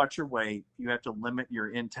want to watch your weight, you have to limit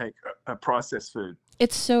your intake of processed food.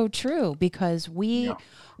 It's so true because we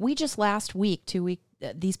just last week,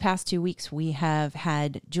 these past 2 weeks, we have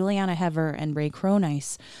had Juliana Hever and Ray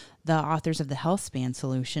Cronice, the authors of the Health Span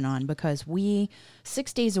Solution, on because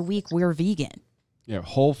 6 days a week, we're vegan. Yeah,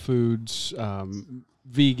 whole foods,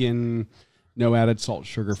 vegan, no added salt,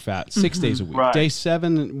 sugar, fat. 6 days a week. Right. Day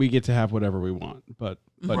 7, we get to have whatever we want, but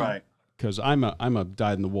Right. because I'm a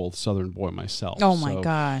dyed-in-the-wool Southern boy myself. Oh my so,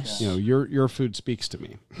 gosh! your food speaks to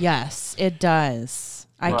me. Yes, it does.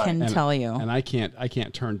 I Right. can tell you. And I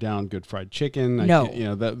can't turn down good fried chicken. No. I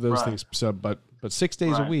can't, those Right. things. So, but 6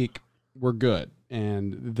 days a Right. week, we're good.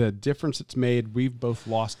 And the difference it's made, we've both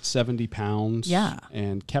lost 70 pounds. Yeah.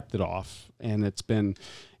 And kept it off. And it's been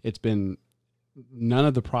none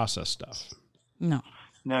of the processed stuff. No,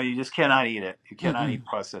 you just cannot eat it. You cannot eat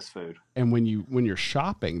processed food. And when you're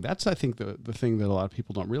shopping, that's I think the thing that a lot of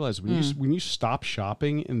people don't realize when you stop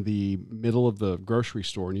shopping in the middle of the grocery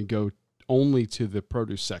store and you go only to the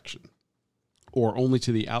produce section or only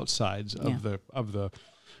to the outsides of the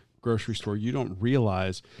grocery store, you don't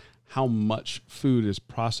realize how much food is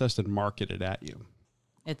processed and marketed at you.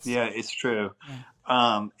 It's true.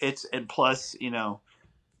 Yeah. And plus,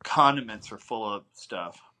 condiments are full of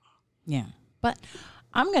stuff. Yeah. But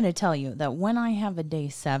I'm going to tell you that when I have a day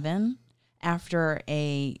 7 after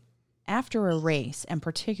a race, and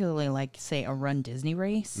particularly like say a Run Disney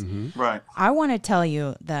race, Right. I want to tell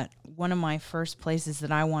you that one of my first places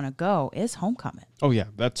that I want to go is Homecoming. Oh yeah,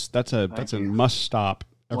 that's a must stop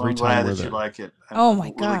every I'm time glad we're that there. you like it. Oh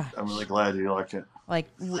my gosh. I'm really glad you like it. Like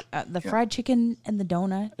the fried chicken and the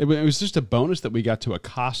donut. It was just a bonus that we got to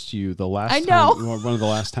accost you the last I know. time, one of the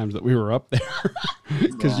last times that we were up there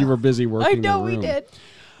because you were busy working. I know the room. we did.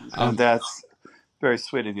 That's very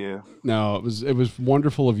sweet of you. No, it was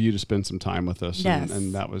wonderful of you to spend some time with us, Yes.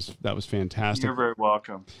 and that was fantastic. You're very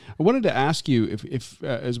welcome. I wanted to ask you if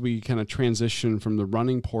as we kind of transition from the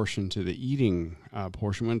running portion to the eating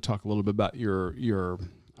portion, I want to talk a little bit about your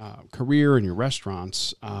career and your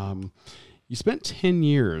restaurants. You spent 10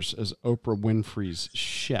 years as Oprah Winfrey's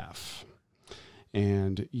chef,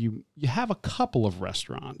 and you have a couple of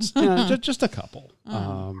restaurants, just a couple.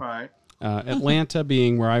 Right. Atlanta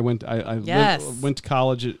being where I went. I Yes. went to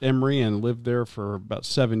college at Emory and lived there for about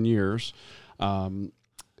 7 years. And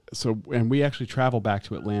we actually travel back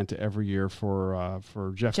to Atlanta every year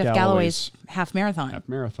for Jeff Galloway's half marathon. half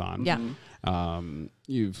marathon. Yeah.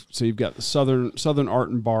 You've got the Southern Art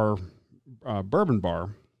and Bar, Bourbon Bar,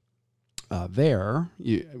 there.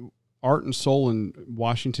 Art and Soul in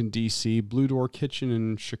Washington D.C., Blue Door Kitchen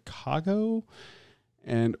in Chicago,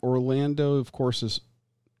 and Orlando, of course, is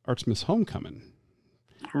Art Smith's Homecoming.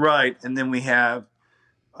 Right. And then we have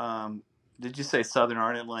Did you say Southern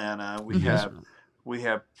Art Atlanta? We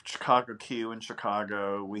have Chicago Q in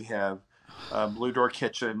Chicago. We have Blue Door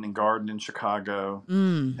Kitchen and Garden in Chicago.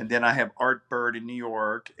 And then I have Art Bird in New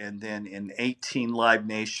York. And then in 18 Live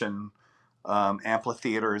Nation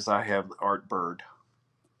amphitheaters, I have Art Bird.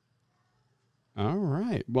 All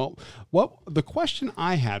right. Well, what the question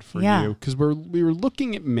I had for you, because we were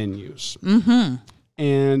looking at menus,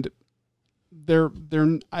 and they're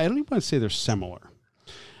I don't even want to say they're similar,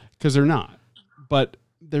 because they're not, but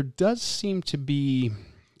there does seem to be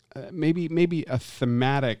maybe a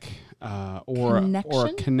thematic or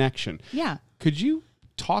a connection. Yeah. Could you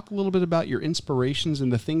talk a little bit about your inspirations and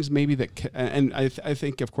the things maybe that, and I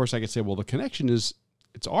think, of course, I could say, well, the connection is,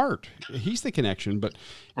 it's art. He's the connection, but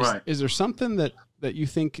is there something that you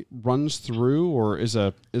think runs through, or is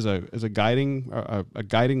a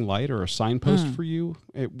guiding light or a signpost for you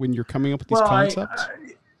when you're coming up with these concepts?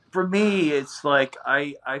 For me, it's like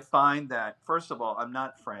I find that, first of all, I'm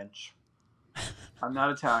not French, I'm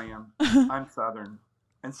not Italian, I'm Southern,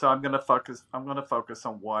 and so I'm going to focus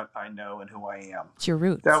on what I know and who I am. It's your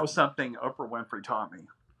roots. That was something Oprah Winfrey taught me.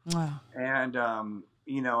 Wow. And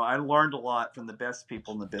I learned a lot from the best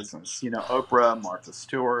people in the business. Oprah, Martha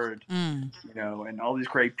Stewart, and all these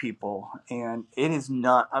great people. And it is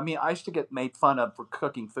not. I mean, I used to get made fun of for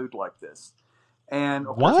cooking food like this. And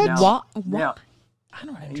of course now, what? I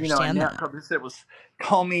don't understand that. It was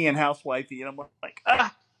call me and housewifey, and I'm like,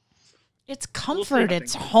 It's comfort.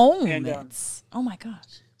 It's home. And, oh my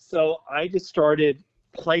gosh. So I just started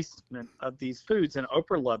placement of these foods, and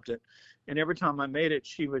Oprah loved it. And every time I made it,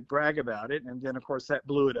 she would brag about it. And then, of course, that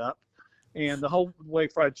blew it up. And the whole way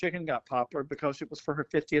fried chicken got popular because it was for her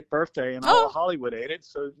 50th birthday, and all of Hollywood ate it,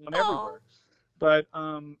 so it went everywhere. But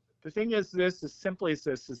the thing is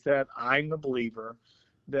that I'm a believer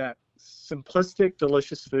that simplistic,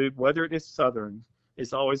 delicious food, whether it is Southern,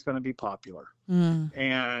 is always going to be popular.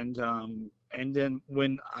 And then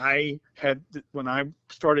when I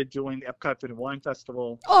started doing the Epcot Food and Wine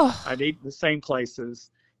Festival, I'd eat the same places.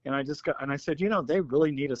 And I said, they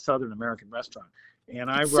really need a Southern American restaurant. And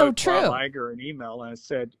I wrote Bob Iger an email, and I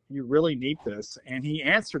said, you really need this. And he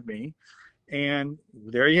answered me, and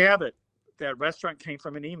there you have it. That restaurant came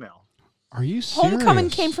from an email. Are you serious? Homecoming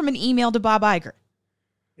came from an email to Bob Iger.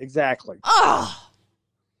 Exactly. Oh.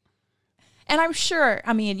 And I'm sure,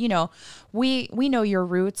 I mean, we know your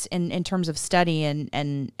roots in terms of study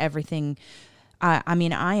and everything. I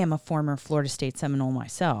mean, I am a former Florida State Seminole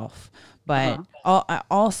myself, but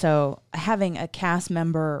also having a cast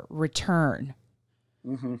member return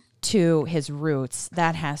to his roots,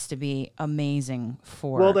 that has to be amazing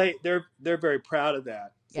for. Well, they're very proud of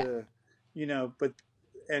that. But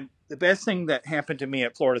the best thing that happened to me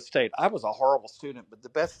at Florida State, I was a horrible student, but the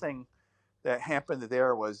best thing that happened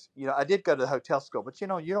there was, I did go to hotel school, but you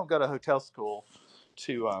don't go to hotel school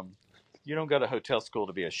to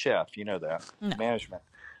be a chef, that management.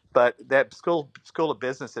 But that school of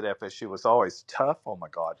business at FSU was always tough. Oh my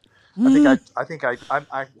God, I think I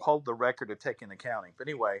hold the record of taking accounting. But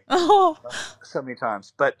anyway, so many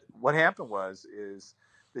times. But what happened is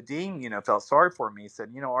the dean, felt sorry for me. He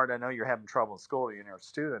said, Art, I know you're having trouble in school. You're a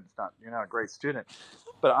student. You're not a great student,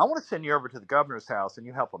 but I want to send you over to the governor's house and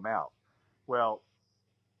you help him out. Well,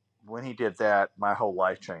 when he did that, my whole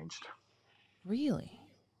life changed. Really?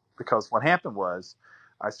 Because what happened was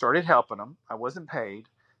I started helping them. I wasn't paid,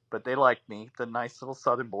 but they liked me, the nice little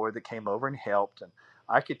Southern boy that came over and helped. And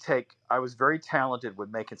I was very talented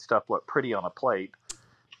with making stuff look pretty on a plate.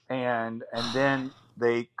 And then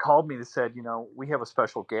they called me and said, we have a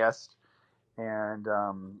special guest and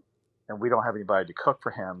we don't have anybody to cook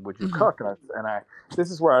for him. Would you cook? And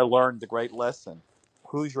this is where I learned the great lesson.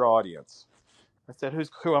 Who's your audience? I said,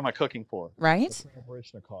 who am I cooking for? Right. Mikhail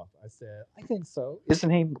Baryshnikov. I said, I think so. Isn't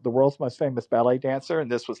he the world's most famous ballet dancer?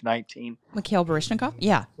 And this was Mikhail Baryshnikov?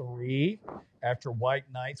 Yeah. 1903, after White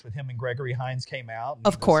Nights with him and Gregory Hines came out.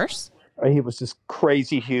 Of course. He was just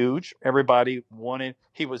crazy huge. Everybody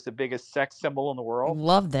he was the biggest sex symbol in the world.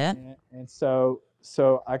 Loved it. And so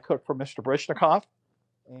I cooked for Mr. Baryshnikov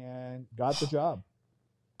and got the job.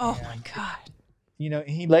 Oh my God.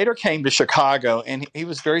 He later came to Chicago, and he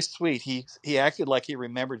was very sweet. He acted like he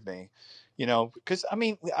remembered me, because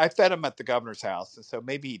I fed him at the governor's house, and so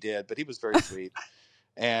maybe he did, but he was very sweet.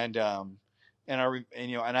 And I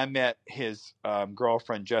met his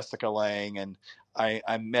girlfriend Jessica Lang, and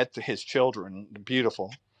I met his children,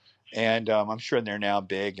 beautiful, and I'm sure they're now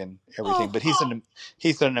big and everything. But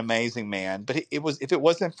he's an amazing man. But if it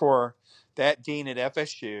wasn't for that dean at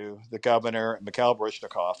FSU, the governor, Mikhail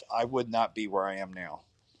Baryshnikov, I would not be where I am now.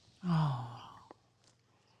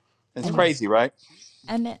 It's crazy, right?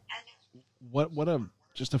 And what a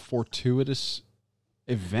just a fortuitous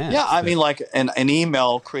event. Yeah, I mean, like an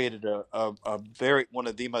email created a very one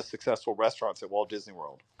of the most successful restaurants at Walt Disney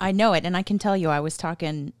World. I know it, and I can tell you, I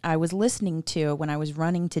was listening to, when I was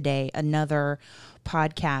running today, another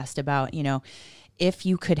podcast about, if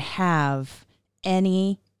you could have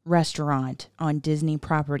any restaurant on Disney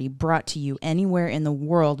property brought to you anywhere in the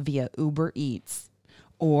world via Uber Eats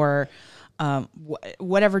or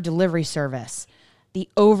whatever delivery service, the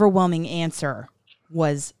overwhelming answer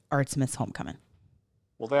was Art Smith's Homecoming.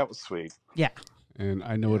 Well, that was sweet. Yeah. And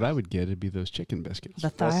I know what I would get. It'd be those chicken biscuits. The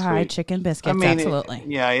thigh-high chicken biscuits,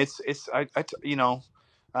 absolutely.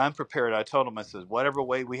 I'm prepared. I told him, I said, whatever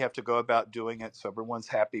way we have to go about doing it so everyone's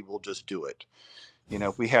happy, we'll just do it.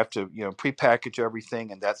 We have to, prepackage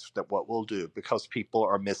everything, and that's what we'll do because people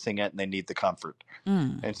are missing it and they need the comfort.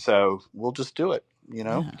 And so we'll just do it.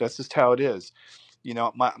 That's just how it is.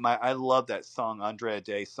 I love that song, Andrea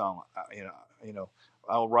Day song,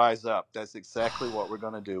 I'll rise up. That's exactly what we're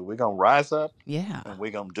going to do. We're going to rise up and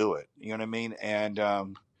we're going to do it. You know what I mean? And,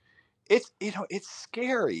 it's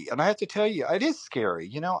scary. And I have to tell you, it is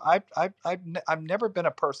scary. I've never been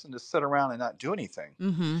a person to sit around and not do anything.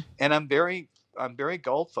 Mm-hmm. And I'm very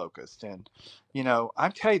goal focused. And, I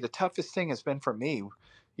tell you, the toughest thing has been for me,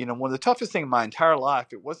 one of the toughest things in my entire life,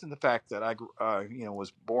 it wasn't the fact that I,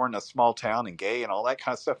 was born in a small town and gay and all that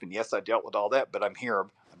kind of stuff. And yes, I dealt with all that, but I'm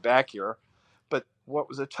back here. But what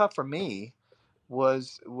was tough for me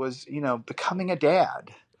was becoming a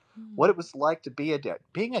dad. What it was like to be a dad.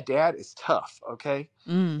 Being a dad is tough, okay?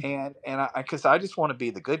 And because I just want to be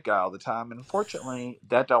the good guy all the time, and unfortunately,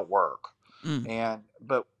 that don't work.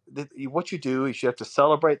 But what you do is you have to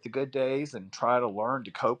celebrate the good days and try to learn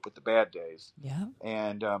to cope with the bad days. Yeah.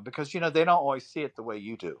 And because they don't always see it the way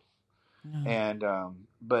you do. No. And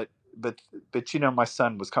but my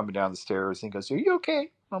son was coming down the stairs and he goes, "Are you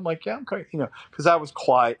okay?" I'm like, "Yeah, I'm okay." Because I was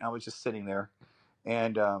quiet. I was just sitting there,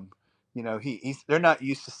 and they're not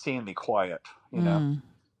used to seeing me quiet,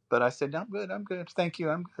 But I said, "No, I'm good. Thank you.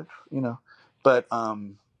 I'm good." But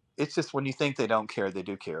it's just when you think they don't care, they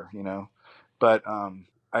do care, But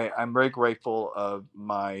I'm very grateful of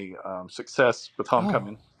my success with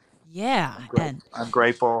Homecoming. Oh, yeah, I'm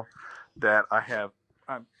grateful that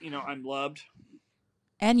I'm loved.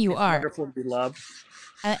 And you it's are wonderful to be loved.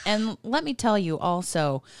 And let me tell you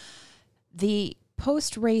also, the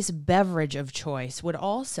post-race beverage of choice would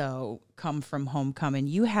also come from Homecoming.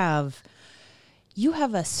 You have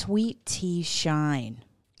a sweet tea shine.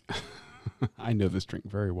 I know this drink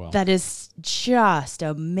very well. That is just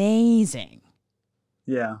amazing.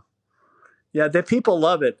 Yeah. Yeah, the people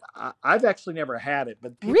love it. I've actually never had it,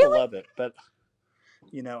 but people love it. But,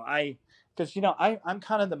 I'm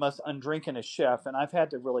kind of the most undrinkingest chef, and I've had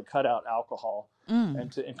to really cut out alcohol,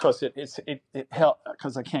 and because it helped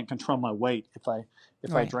because I can't control my weight if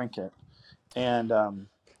I drink it, and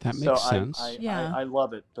that makes sense. I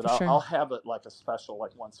love it, but I'll have it like a special,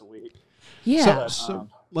 like once a week. Yeah. So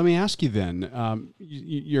let me ask you then,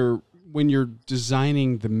 when you're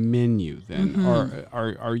designing the menu, then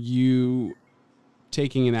are you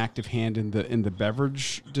taking an active hand in the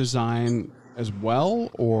beverage design as well,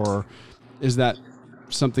 or is that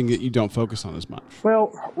something that you don't focus on as much?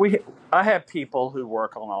 Well, I have people who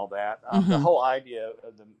work on all that. The whole idea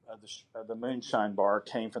of the moonshine bar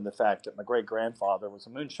came from the fact that my great grandfather was a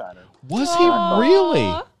moonshiner. Was he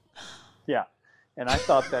really? Yeah, and I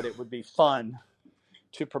thought that it would be fun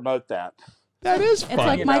to promote that. That is fun. It's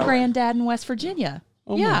like my granddad in West Virginia.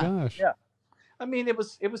 Oh my gosh. Yeah. I mean, it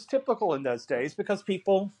was typical in those days because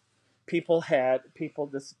people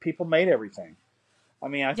made everything. I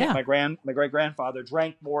mean, I think my great grandfather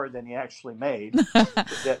drank more than he actually made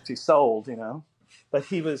that he sold, But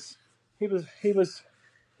he was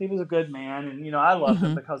a good man, and I loved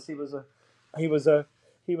him because he was an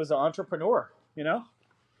entrepreneur,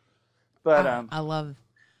 But I love.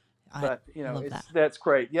 But love that's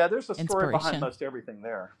great. Yeah, there's a story behind most everything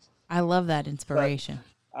there. I love that inspiration.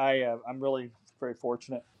 But I'm really very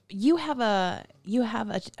fortunate. You have a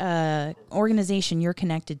organization you're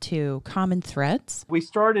connected to, Common Threads. We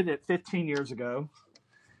started it 15 years ago,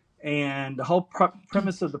 and the whole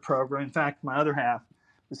premise of the program, in fact, my other half,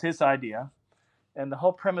 was his idea, and the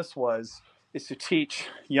whole premise is to teach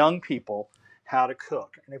young people how to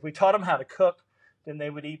cook. And if we taught them how to cook, then they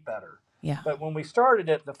would eat better. Yeah. But when we started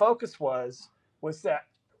it, the focus was that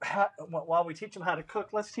while we teach them how to cook,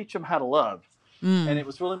 let's teach them how to love. And it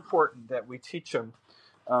was really important that we teach them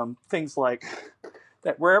things like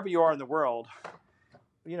that wherever you are in the world,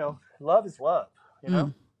 love is love,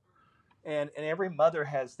 and every mother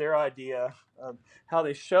has their idea of how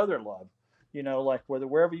they show their love, like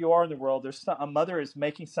wherever you are in the world, a mother is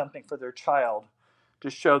making something for their child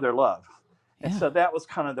show their love. And Yeah. so that was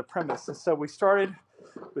kind of the premise. And so we started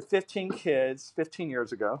with 15 kids 15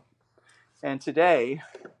 years ago. And today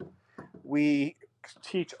we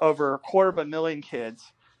teach over 250,000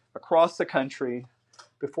 kids across the country.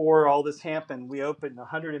 Before all this happened, we opened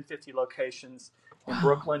 150 locations in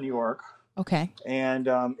Brooklyn, New York. Okay. And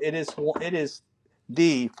it is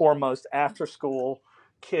the foremost after school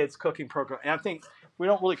kids cooking program. And I think we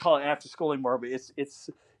don't really call it after school anymore, but it's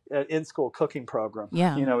an in school cooking program.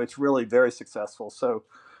 Yeah. You know, it's really very successful. So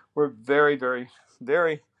we're very, very,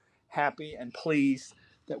 very happy and pleased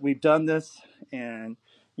that we've done this. And,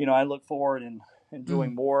 you know, I look forward in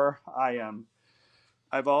doing more.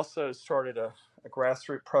 I've also started a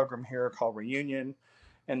grassroots program here called Reunion.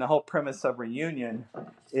 And the whole premise of Reunion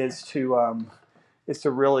is to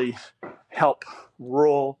really help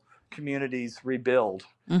rural communities rebuild.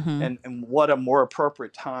 And what a more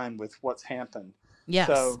appropriate time with what's happened. Yes,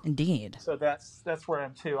 So- indeed. So that's where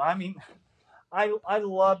I'm too. I mean, I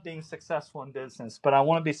love being successful in business, but I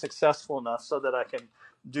want to be successful enough so that I can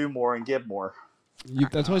do more and give more.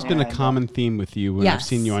 That's always been a And, common theme with you when I've Yes.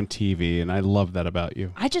 seen you on TV, and I love that about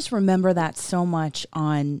you. I just remember that so much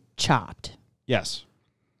on Chopped Yes.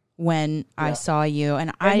 when I Yeah. saw you.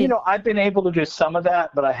 And And, you know, I've been able to do some of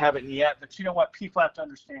that, but I haven't yet. But you know what? People have to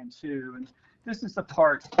understand too, and this is the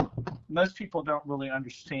part most people don't really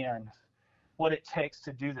understand what it takes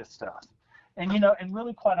to do this stuff. And, you know, and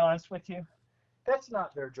really quite honest with you, that's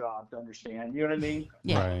not their job to understand. You know what I mean?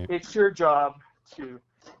 Yeah. Right. It's your job to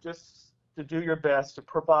do your best to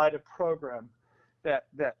provide a program that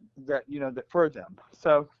you know, that for them.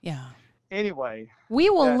 So yeah. anyway, We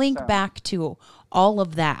will That's, link back to all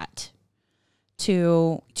of that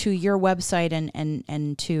to your website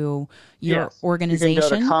and to your yes, organization. You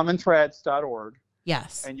can go to commonthreads.org.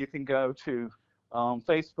 Yes. And you can go to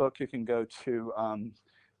Facebook. You can go to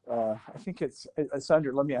I think it's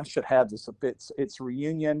under. I should have this a bit. It's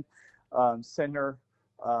Reunion Center.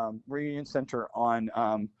 Reunion Center on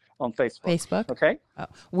Facebook. Facebook. Okay.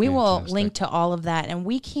 We will Fantastic. link to all of that. And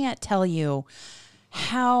we can't tell you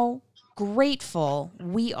how grateful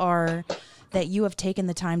we are that you have taken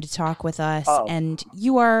the time to talk with us. Oh. And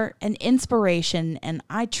you are an inspiration. And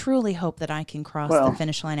I truly hope that I can cross Well, the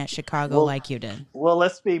finish line at Chicago well- like you did. Well,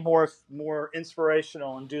 let's be more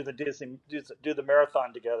inspirational and do the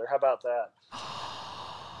marathon together. How about that?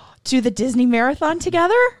 Do the Disney Marathon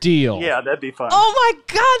together? Deal. Yeah, that'd be fun. Oh my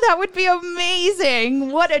God, that would be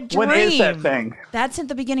amazing. What a dream. When is that thing? That's at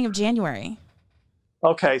the beginning of January.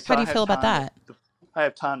 Okay. So How do I you have feel about time that? I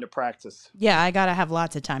have time to practice. Yeah, I got to have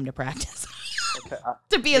lots of time to practice Okay.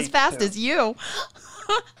 to be Me as fast too. as you.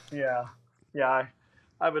 Yeah.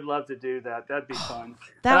 I would love to do that. That'd be fun.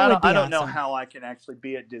 That But would be I don't know awesome. how I can actually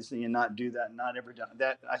be at Disney and not do that. Not ever done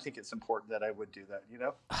that. I think it's important that I would do that. You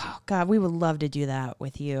know. Oh God, we would love to do that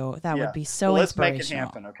with you. That Yeah. would be so Well, let's make it inspirational.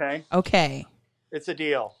 happen. Okay. Okay. It's a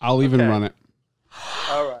deal. I'll even Okay. run it.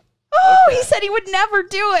 All right. Oh, Okay. he said he would never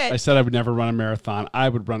do I it. said I would never run a marathon. I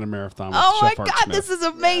would run a marathon with Oh my Chef Art God, Smith. this is Yeah,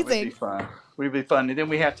 it would be amazing. fun. Would be fun, and then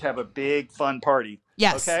we have to have a big fun party.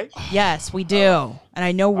 Yes. Okay. Yes, we do. And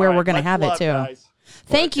I know where All right, we're going to much have it love, too. guys.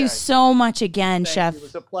 Thank you Okay. so much again, Thank Chef. you. It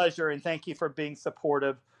was a pleasure, and thank you for being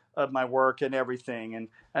supportive of my work and everything.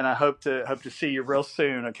 And I hope to see you real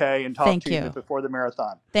soon. Okay, and talk Thank to you you. before the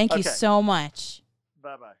marathon. Thank you Okay. so much.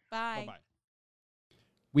 Bye bye. Bye. Bye-bye.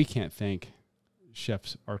 We can't thank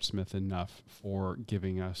Chef Art Smith enough for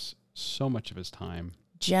giving us so much of his time.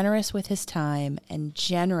 Generous with his time and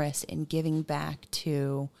generous in giving back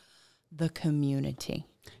to the community.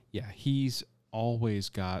 Yeah, he's always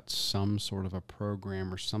got some sort of a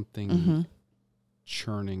program or something Mm-hmm.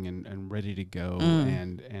 churning and ready to go,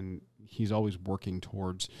 Mm. and he's always working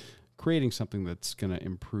towards creating something that's going to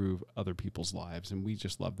improve other people's lives, and we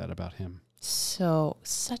just love that about him. So,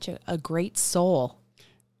 such a great soul.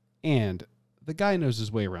 And the guy knows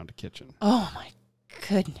his way around a kitchen. Oh my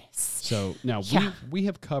goodness. So now Yeah. we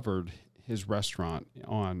have covered his restaurant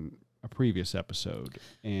on a previous episode,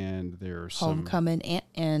 and there's some Homecoming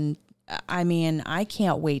and I mean, I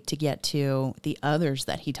can't wait to get to the others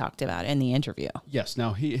that he talked about in the interview. Yes.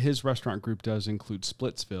 Now his restaurant group does include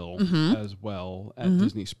Splitsville Mm-hmm. as well at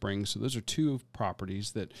Disney Springs. So those are two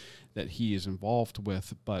properties that he is involved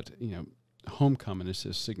with. But Homecoming is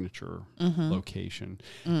his signature Mm-hmm. location,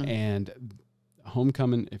 Mm. and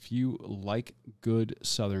Homecoming. If you like good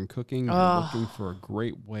Southern cooking, you're Oh. looking for a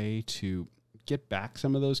great way to get back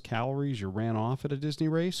some of those calories you ran off at a Disney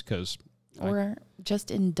race, because Or just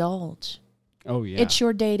indulge. oh yeah, It's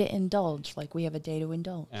your day to indulge, like we have a day to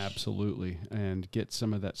indulge. absolutely, and get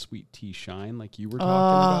some of that sweet tea shine like you were talking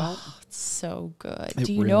about. Oh, it's so good. It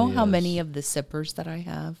Do you know really how is. many of the sippers that I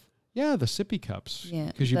have? Yeah, the sippy cups. Yeah,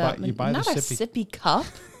 because you buy not the a sippy cup.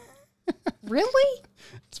 Really?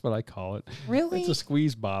 That's what I call it. Really? It's a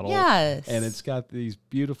squeeze bottle. Yes. And it's got these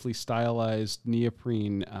beautifully stylized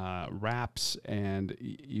neoprene wraps, and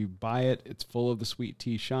you buy it. It's full of the sweet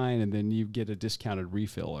tea shine, and then you get a discounted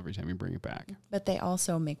refill every time you bring it back. But they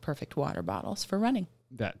also make perfect water bottles for running.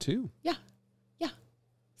 That too. Yeah.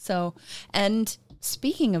 So, and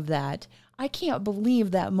speaking of that, I can't believe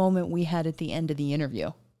that moment we had at the end of the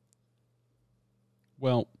interview.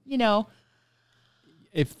 Well,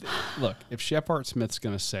 if Chef Art Smith's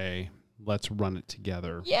going to say, let's run it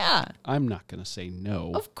together. Yeah. I'm not going to say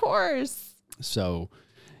no. Of course. So,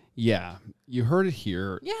 yeah, you heard it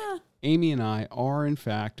here. Yeah. Amy and I are, in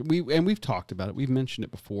fact, we've talked about it. We've mentioned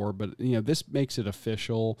it before, but this makes it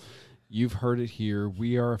official. You've heard it here.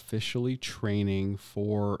 We are officially training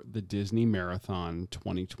for the Disney Marathon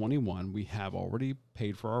 2021. We have already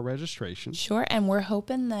paid for our registration. Sure, and we're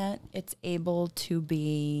hoping that it's able to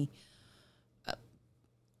be...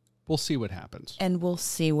 We'll see what happens. And we'll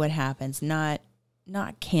see what happens. Not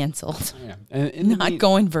canceled. Yeah. And not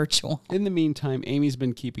going virtual. In the meantime, Amy's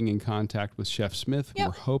been keeping in contact with Chef Smith. Yep.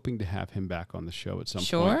 We're hoping to have him back on the show at some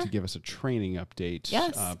Sure. point to give us a training update.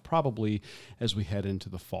 Yes. Probably as we head into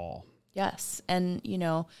the fall. Yes. And,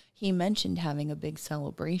 he mentioned having a big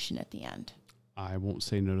celebration at the end. I won't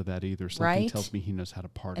say no to that either. Something Right? tells me he knows how to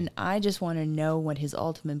party. And I just want to know what his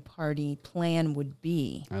ultimate party plan would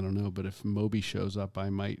be. I don't know, but if Moby shows up, I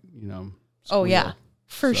might, Oh, squeal. yeah,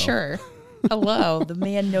 for So. sure. Hello. The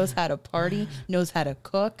man knows how to party, knows how to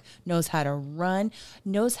cook, knows how to run,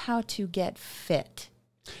 knows how to get fit.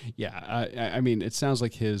 Yeah, I mean, it sounds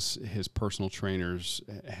like his personal trainers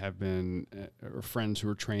have been, or friends who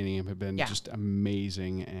are training him have been Yeah. just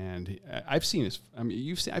amazing, and I've seen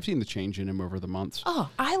I've seen the change in him over the months.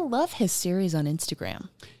 Oh, I love his series on Instagram.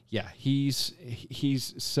 Yeah, he's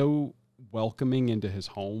so welcoming into his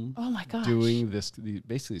home. Oh my gosh. Doing basically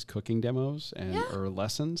these cooking demos or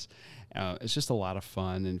lessons. It's just a lot of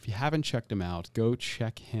fun. And if you haven't checked him out, go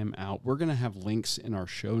check him out. We're going to have links in our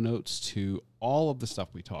show notes to all of the stuff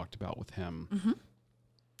we talked about with him. Mm-hmm.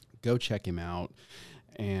 Go check him out.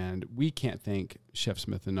 And we can't thank Chef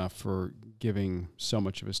Smith enough for giving so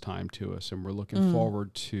much of his time to us. And we're looking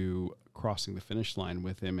forward to crossing the finish line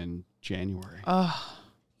with him in January. Oh,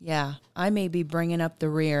 yeah. I may be bringing up the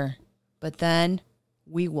rear, but then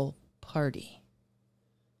we will party.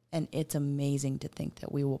 And it's amazing to think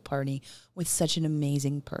that we will party with such an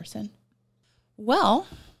amazing person. Well,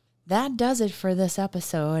 that does it for this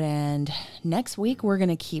episode. And next week, we're going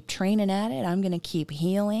to keep training at it. I'm going to keep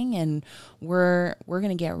healing. And we're going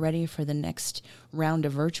to get ready for the next round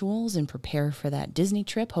of virtuals and prepare for that Disney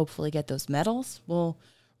trip. Hopefully get those medals. We'll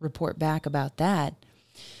report back about that.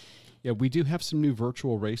 Yeah, we do have some new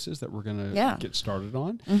virtual races that we're going to get started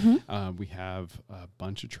on. Mm-hmm. We have a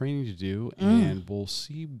bunch of training to do, and we'll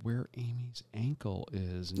see where Amy's ankle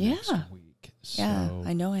is next week. Yeah, So,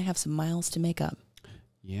 I know I have some miles to make up.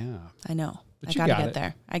 yeah. I know. But I you got to got get it.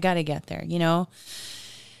 there. I got to get there,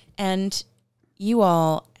 And you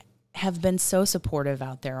all have been so supportive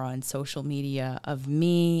out there on social media of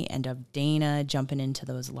me and of Dana jumping into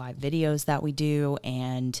those live videos that we do,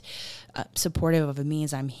 and supportive of me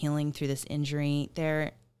as I'm healing through this injury.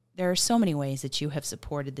 There are so many ways that you have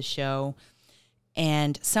supported the show,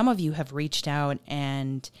 and some of you have reached out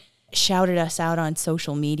and shouted us out on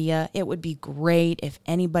social media. It would be great if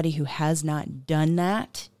anybody who has not done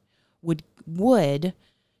that would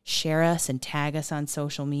share us and tag us on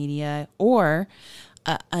social media, or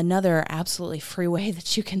another absolutely free way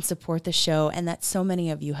that you can support the show, and that so many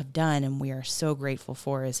of you have done, and we are so grateful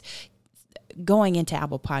for, is going into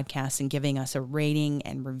Apple Podcasts and giving us a rating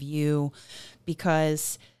and review,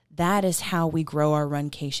 because that is how we grow our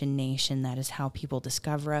Runcation Nation. That is how people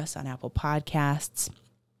discover us on Apple Podcasts.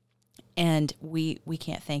 And we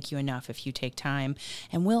can't thank you enough if you take time.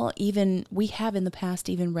 And we have in the past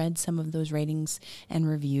even read some of those ratings and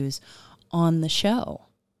reviews on the show.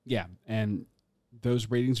 Yeah, and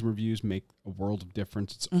those ratings and reviews make a world of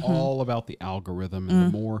difference. It's all about the algorithm,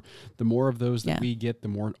 and the more of those that we get, the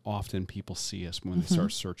more often people see us when they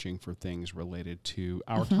start searching for things related to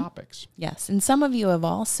our topics. Yes, and some of you have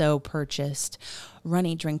also purchased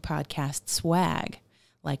Runny Drink Podcast swag,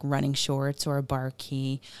 like running shorts or a bar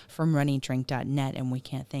key from runnydrink.net, and we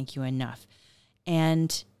can't thank you enough.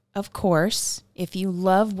 And of course, if you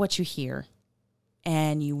love what you hear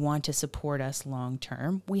and you want to support us long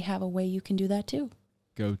term, we have a way you can do that too.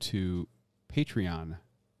 Go to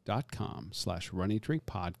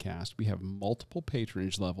patreon.com/runnydrinkpodcast. We have multiple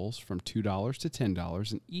patronage levels from $2 to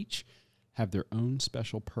 $10, and each have their own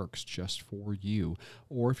special perks just for you.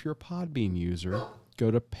 Or if you're a Podbean user,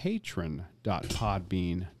 go to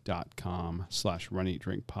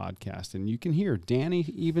patron.podbean.com/runeatdrinkpodcast. And you can hear Danny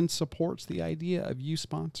even supports the idea of you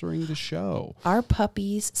sponsoring the show. Our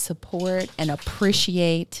puppies support and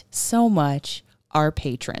appreciate so much our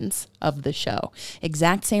patrons of the show.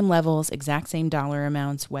 Exact same levels, exact same dollar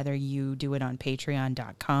amounts, whether you do it on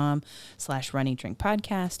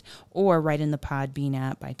patreon.com/runeatdrinkpodcast or right in the Podbean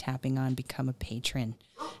app by tapping on Become a Patron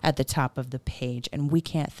at the top of the page. And we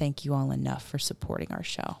can't thank you all enough for supporting our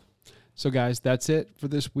show. So guys, that's it for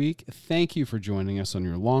this week. Thank you for joining us on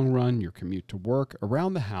your long run, your commute to work,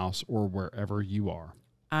 around the house, or wherever you are.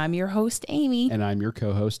 I'm your host, Amy. And I'm your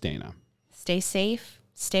co-host, Dana. Stay safe,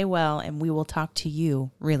 stay well, and we will talk to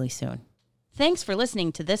you really soon. Thanks for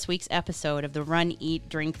listening to this week's episode of the Run, Eat,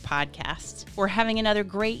 Drink podcast. We're having another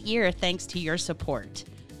great year thanks to your support.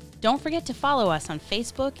 Don't forget to follow us on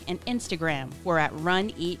Facebook and Instagram. We're at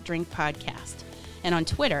Run, Eat, Drink Podcast. And on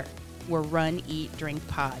Twitter, we're Run, Eat, Drink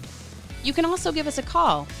Pod. You can also give us a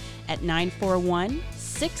call at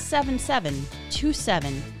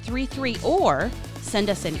 941-677-2733 or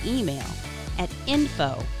send us an email at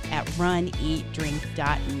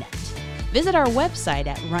info@runeatdrink.net. Visit our website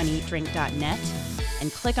at runeatdrink.net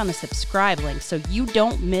and click on the subscribe link so you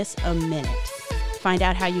don't miss a minute. Find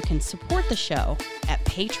out how you can support the show at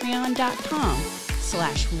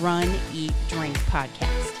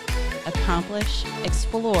patreon.com/runeatdrinkpodcast. Accomplish,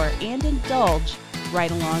 explore, and indulge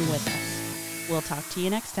right along with us. We'll talk to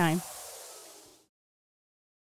you next time.